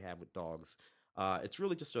bond that we have with dogs. It's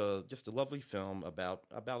really just a lovely film about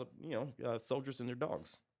soldiers and their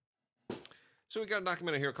dogs. So we got a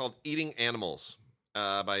documentary here called Eating Animals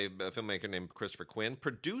by a filmmaker named Christopher Quinn,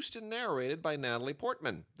 produced and narrated by Natalie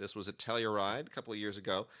Portman. This was at Telluride a couple of years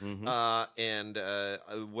ago. And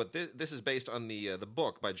what this is based on the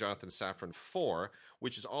book by Jonathan Safran Foer,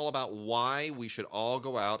 which is all about why we should all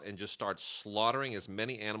go out and just start slaughtering as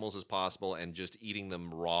many animals as possible and just eating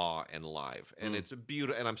them raw and live. And it's a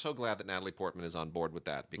beautiful, and I'm so glad that Natalie Portman is on board with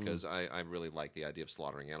that, because I really like the idea of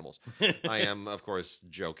slaughtering animals. I am, of course,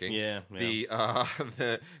 joking.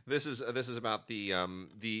 This is about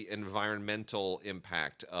the environmental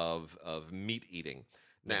impact of meat eating.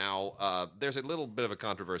 Now, there's a little bit of a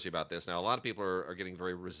controversy about this. Now, a lot of people are getting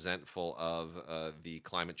very resentful of the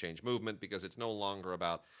climate change movement, because it's no longer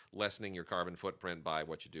about lessening your carbon footprint by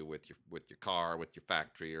what you do with your car, with your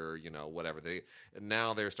factory, or whatever.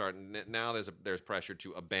 There's pressure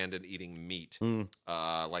to abandon eating meat,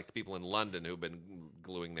 like the people in London who've been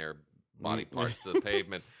gluing their body parts to the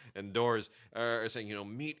pavement and doors are saying,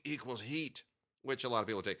 meat equals heat, which a lot of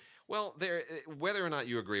people take. Well, whether or not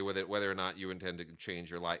you agree with it, whether or not you intend to change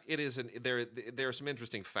your life, there are some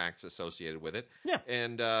interesting facts associated with it. Yeah.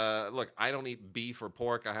 And look, I don't eat beef or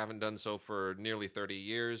pork. I haven't done so for nearly 30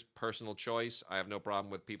 years. Personal choice. I have no problem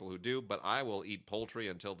with people who do, but I will eat poultry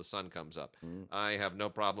until the sun comes up. I have no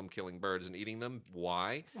problem killing birds and eating them.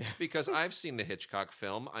 Why? Because I've seen the Hitchcock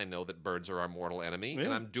film. I know that birds are our mortal enemy,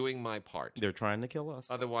 and I'm doing my part. They're trying to kill us.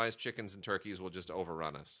 Otherwise, chickens and turkeys will just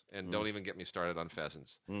overrun us. And don't even get me started on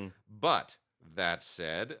pheasants. But that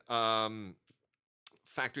said,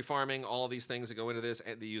 factory farming, all of these things that go into this,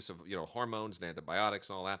 and the use of hormones and antibiotics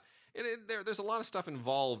and all that. There's a lot of stuff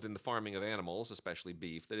involved in the farming of animals, especially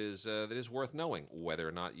beef, that is worth knowing. Whether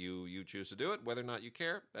or not you choose to do it, whether or not you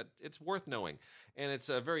care, but it's worth knowing. And it's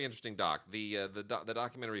a very interesting doc. The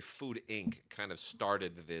documentary Food Inc. kind of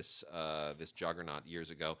started this juggernaut years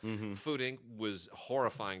ago. Food Inc. was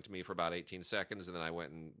horrifying to me for about 18 seconds, and then I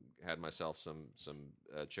went had myself some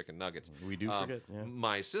chicken nuggets. We do forget. Yeah.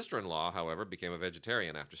 My sister-in-law, however, became a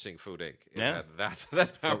vegetarian after seeing Food Inc. It Yeah. had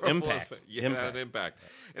that powerful impact. Yeah, it had an impact.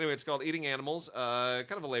 Anyway, it's called Eating Animals.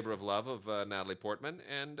 Kind of a labor of love of Natalie Portman,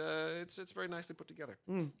 and it's very nicely put together.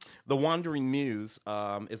 The Wandering Muse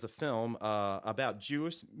is a film about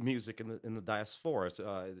Jewish music in the diaspora.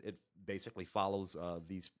 It basically follows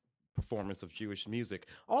these performers of Jewish music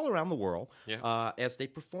all around the world as they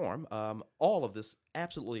perform all of this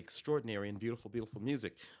absolutely extraordinary and beautiful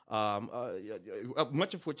music.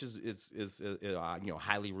 Much of which is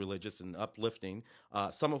highly religious and uplifting.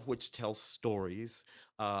 Some of which tells stories.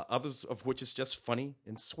 Others of which is just funny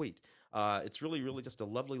and sweet. It's really, really just a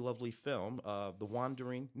lovely, lovely film. The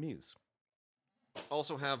Wandering Muse.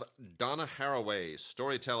 Also have Donna Haraway,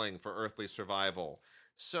 Storytelling for Earthly Survival.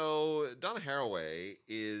 So Donna Haraway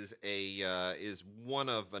is one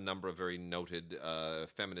of a number of very noted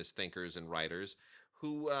feminist thinkers and writers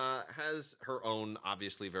who has her own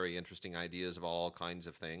obviously very interesting ideas of all kinds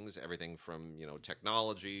of things, everything from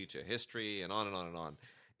technology to history and on and on and on.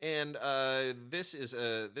 And this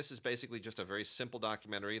is basically just a very simple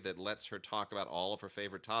documentary that lets her talk about all of her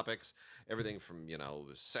favorite topics, everything from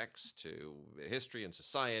sex to history and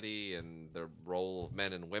society and the role of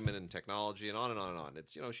men and women in technology and on and on and on.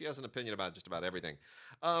 It's she has an opinion about just about everything.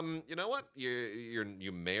 You know what?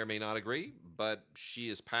 You may or may not agree, but she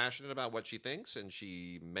is passionate about what she thinks and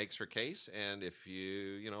she makes her case. And if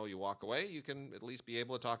you walk away, you can at least be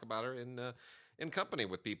able to talk about her in company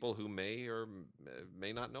with people who may or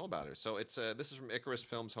may not know about her. So this is from Icarus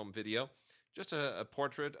Films Home Video, just a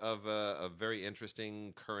portrait of a very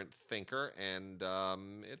interesting current thinker, and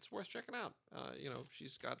it's worth checking out.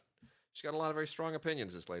 She's got a lot of very strong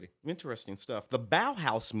opinions, this lady. Interesting stuff. The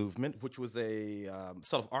Bauhaus movement, which was a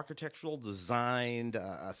sort of architectural designed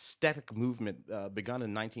aesthetic movement begun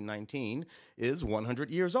in 1919, is 100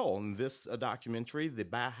 years old. And this documentary, The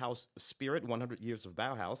Bauhaus Spirit, 100 Years of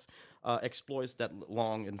Bauhaus, explores that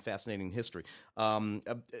long and fascinating history.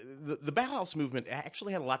 The Bauhaus movement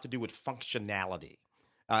actually had a lot to do with functionality.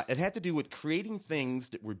 It had to do with creating things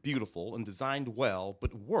that were beautiful and designed well,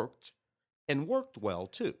 but worked well,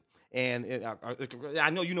 too. And I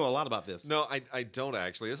know you know a lot about this. No, I don't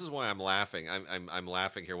actually. This is why I'm laughing. I'm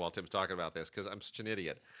laughing here while Tim's talking about this because I'm such an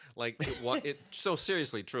idiot. Like, so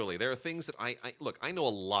seriously, truly, there are things that I look. I know a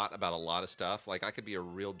lot about a lot of stuff. Like, I could be a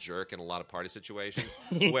real jerk in a lot of party situations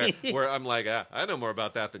where I'm like, I know more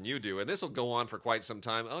about that than you do, and this will go on for quite some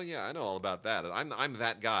time. Oh yeah, I know all about that. I'm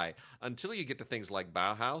that guy until you get to things like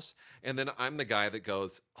Bauhaus, and then I'm the guy that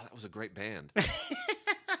goes, "Oh, that was a great band."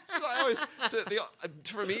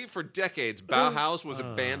 For me, for decades, Bauhaus was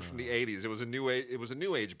a band from the '80s. It was a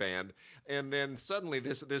new age band, and then suddenly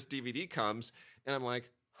this DVD comes, and I'm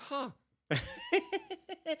like, huh.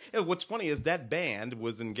 What's funny is that band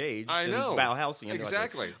was engaged in Bauhausian.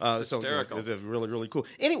 Exactly. It's hysterical. So it's really, really cool.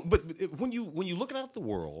 Anyway, but when you look at the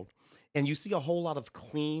world and you see a whole lot of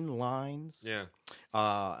clean lines,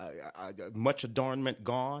 much adornment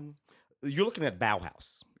gone, you're looking at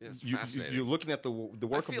Bauhaus. It's fascinating. You're looking at the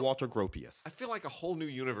work of Walter Gropius. I feel like a whole new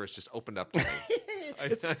universe just opened up to me.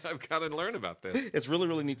 I've got to learn about this. It's really,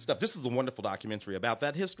 really neat stuff. This is a wonderful documentary about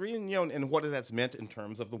that history and what it has meant in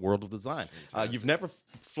terms of the world of design. You've never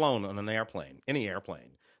flown on any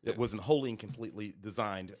airplane that wasn't wholly and completely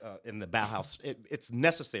designed in the Bauhaus. It's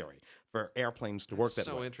necessary for airplanes to work that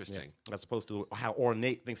way. So interesting. Yeah, as opposed to how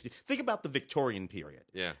ornate things. Think about the Victorian period.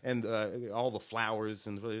 Yeah. And all the flowers.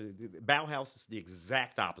 And Bauhaus is the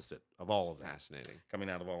exact opposite of all of that. Fascinating. Coming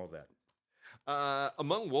out of all of that.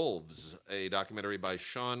 Among Wolves, a documentary by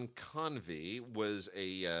Sean Convey, was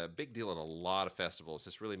a big deal at a lot of festivals.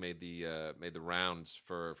 This really made the rounds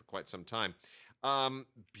for quite some time.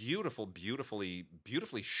 Beautifully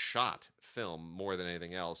shot film more than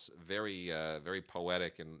anything else. Very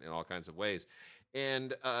poetic in all kinds of ways,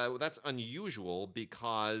 and that's unusual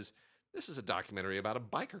because this is a documentary about a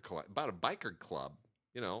biker club.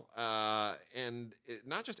 And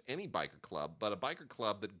not just any biker club, but a biker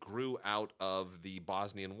club that grew out of the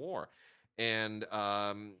Bosnian War. And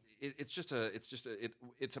it's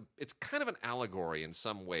kind of an allegory in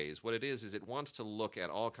some ways. What it is it wants to look at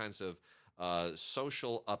all kinds of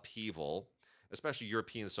social upheaval, especially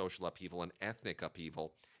European social upheaval and ethnic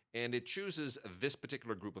upheaval. And it chooses this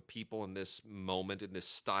particular group of people in this moment, in this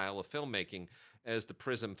style of filmmaking, as the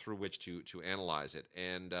prism through which to analyze it.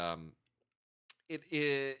 And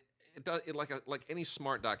it does like any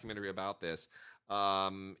smart documentary about this.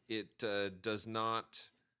 It does not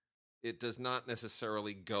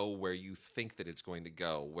necessarily go where you think that it's going to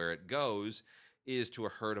go. Where it goes is to a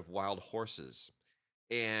herd of wild horses.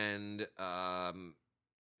 And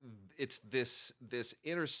it's this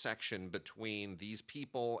intersection between these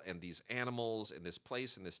people and these animals and this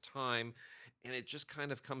place and this time, and it just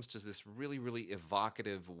kind of comes to this really, really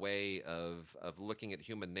evocative way of looking at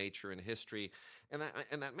human nature and history, and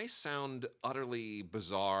that may sound utterly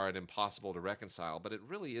bizarre and impossible to reconcile, but it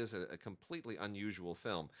really is a completely unusual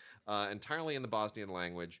film, entirely in the Bosnian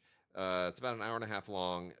language. It's about an hour and a half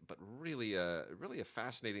long, but really a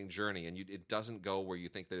fascinating journey, and it doesn't go where you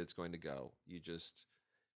think that it's going to go. You just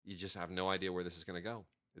have no idea where this is going to go.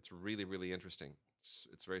 It's really, really interesting.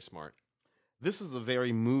 It's very smart. This is a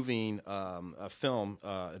very moving film,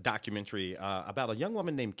 documentary about a young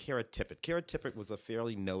woman named Kara Tippett. Kara Tippett was a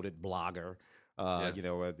fairly noted blogger,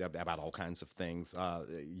 about all kinds of things.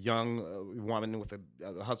 Young woman with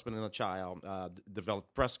a husband and a child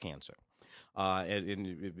developed breast cancer. And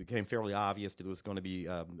it became fairly obvious that it was going to be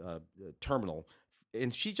terminal.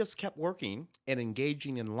 And she just kept working and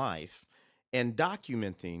engaging in life and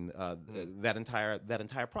documenting that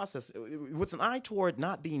entire process with an eye toward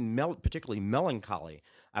not being particularly melancholy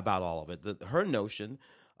about all of it. Her notion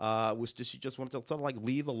was that she just wanted to sort of like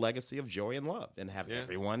leave a legacy of joy and love and have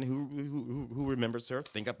everyone who remembers her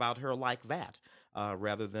think about her like that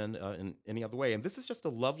rather than in any other way. And this is just a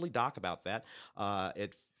lovely doc about that.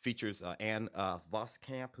 It features Anne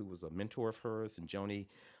Voskamp, who was a mentor of hers, and Joni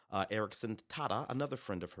Erickson Tada, another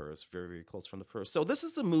friend of hers, very, very close friend of hers. So this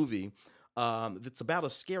is a movie that's about a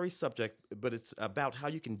scary subject, but it's about how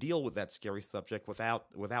you can deal with that scary subject without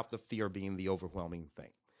the fear being the overwhelming thing,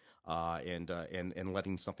 and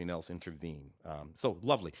letting something else intervene. So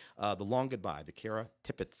lovely. The Long Goodbye, the Kara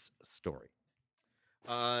Tippett's story.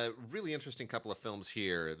 Really interesting couple of films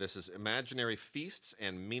here. This is Imaginary Feasts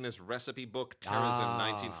and Mina's Recipe Book, Terrorism,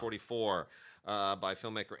 1944, by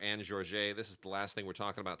filmmaker Anne Georget. This is the last thing we're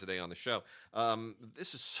talking about today on the show.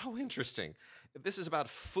 This is so interesting. This is about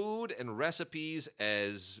food and recipes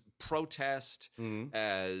as protest,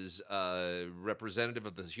 as representative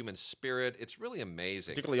of the human spirit. It's really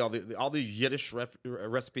amazing. Particularly all the Yiddish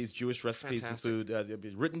recipes, Jewish recipes, and food,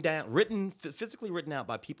 physically written out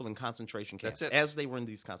by people in concentration camps as they were in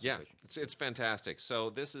these concentration camps. It's fantastic. So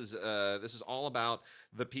this is all about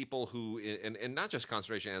the people who, and not just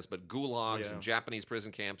concentration camps, but gulags and Japanese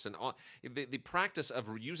prison camps, and all, the practice of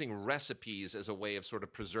using recipes as a way of sort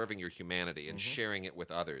of preserving your humanity and sharing it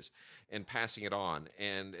with others and passing it on.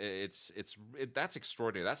 And that's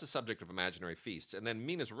extraordinary. That's the subject of Imaginary Feasts. And then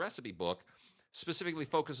Mina's Recipe Book specifically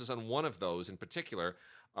focuses on one of those in particular.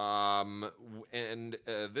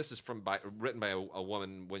 This is written by a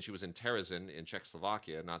woman when she was in Terezin in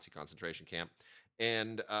Czechoslovakia, a Nazi concentration camp,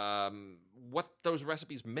 and what those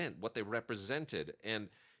recipes meant, what they represented. And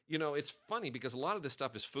you know, it's funny because a lot of this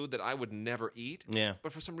stuff is food that I would never eat. Yeah.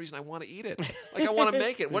 But for some reason, I want to eat it. Like I want to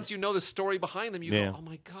make it. Once you know the story behind them, you go, "Oh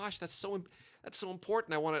my gosh, that's so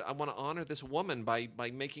important. I want to honor this woman by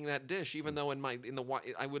making that dish, even though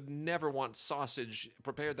I would never want sausage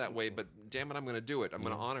prepared that way. But damn it, I'm going to do it. I'm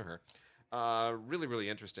going to honor her." Really, really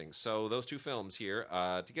interesting. So those two films here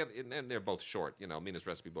together, and they're both short. You know, Mina's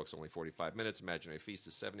Recipe Book's only 45 minutes. Imaginary Feast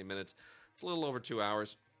is 70 minutes. It's a little over 2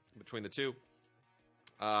 hours between the two.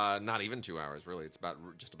 Not even 2 hours, really. It's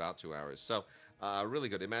just about 2 hours. So, really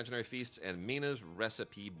good. Imaginary Feasts and Mina's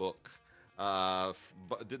Recipe Book.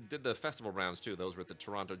 Did the festival rounds, too. Those were at the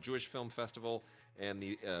Toronto Jewish Film Festival and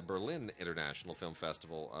the Berlin International Film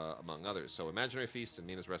Festival, among others. So, Imaginary Feasts and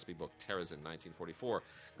Mina's Recipe Book, Terezin, 1944.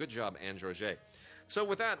 Good job, Anne Georget. So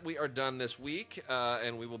with that, we are done this week,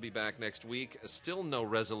 and we will be back next week. Still no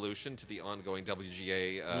resolution to the ongoing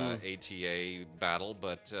WGA ATA battle,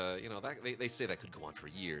 but you know, they say that could go on for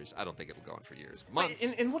years. I don't think it'll go on for years. Months.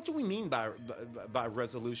 And what do we mean by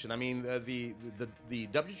resolution? I mean, the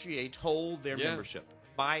WGA told their membership,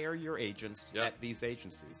 fire your agents at these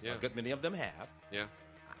agencies. A good many of them have. Yeah.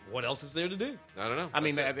 What else is there to do? I don't know. I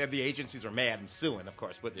mean, the agencies are mad and suing, of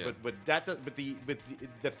course, but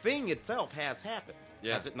the thing itself has happened,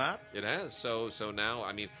 has it not? It has. So now,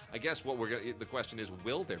 I mean, I guess the question is,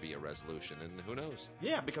 will there be a resolution? And who knows?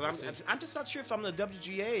 Yeah, because I'm just not sure if I'm the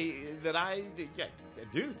WGA that I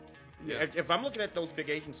do. Yeah. If I'm looking at those big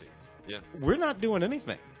agencies, we're not doing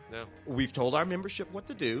anything. No. We've told our membership what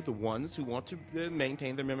to do. The ones who want to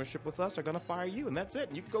maintain their membership with us are going to fire you, and that's it.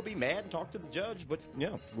 And you can go be mad and talk to the judge, but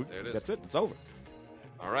there it is. That's it. It's over.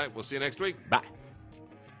 All right. We'll see you next week. Bye.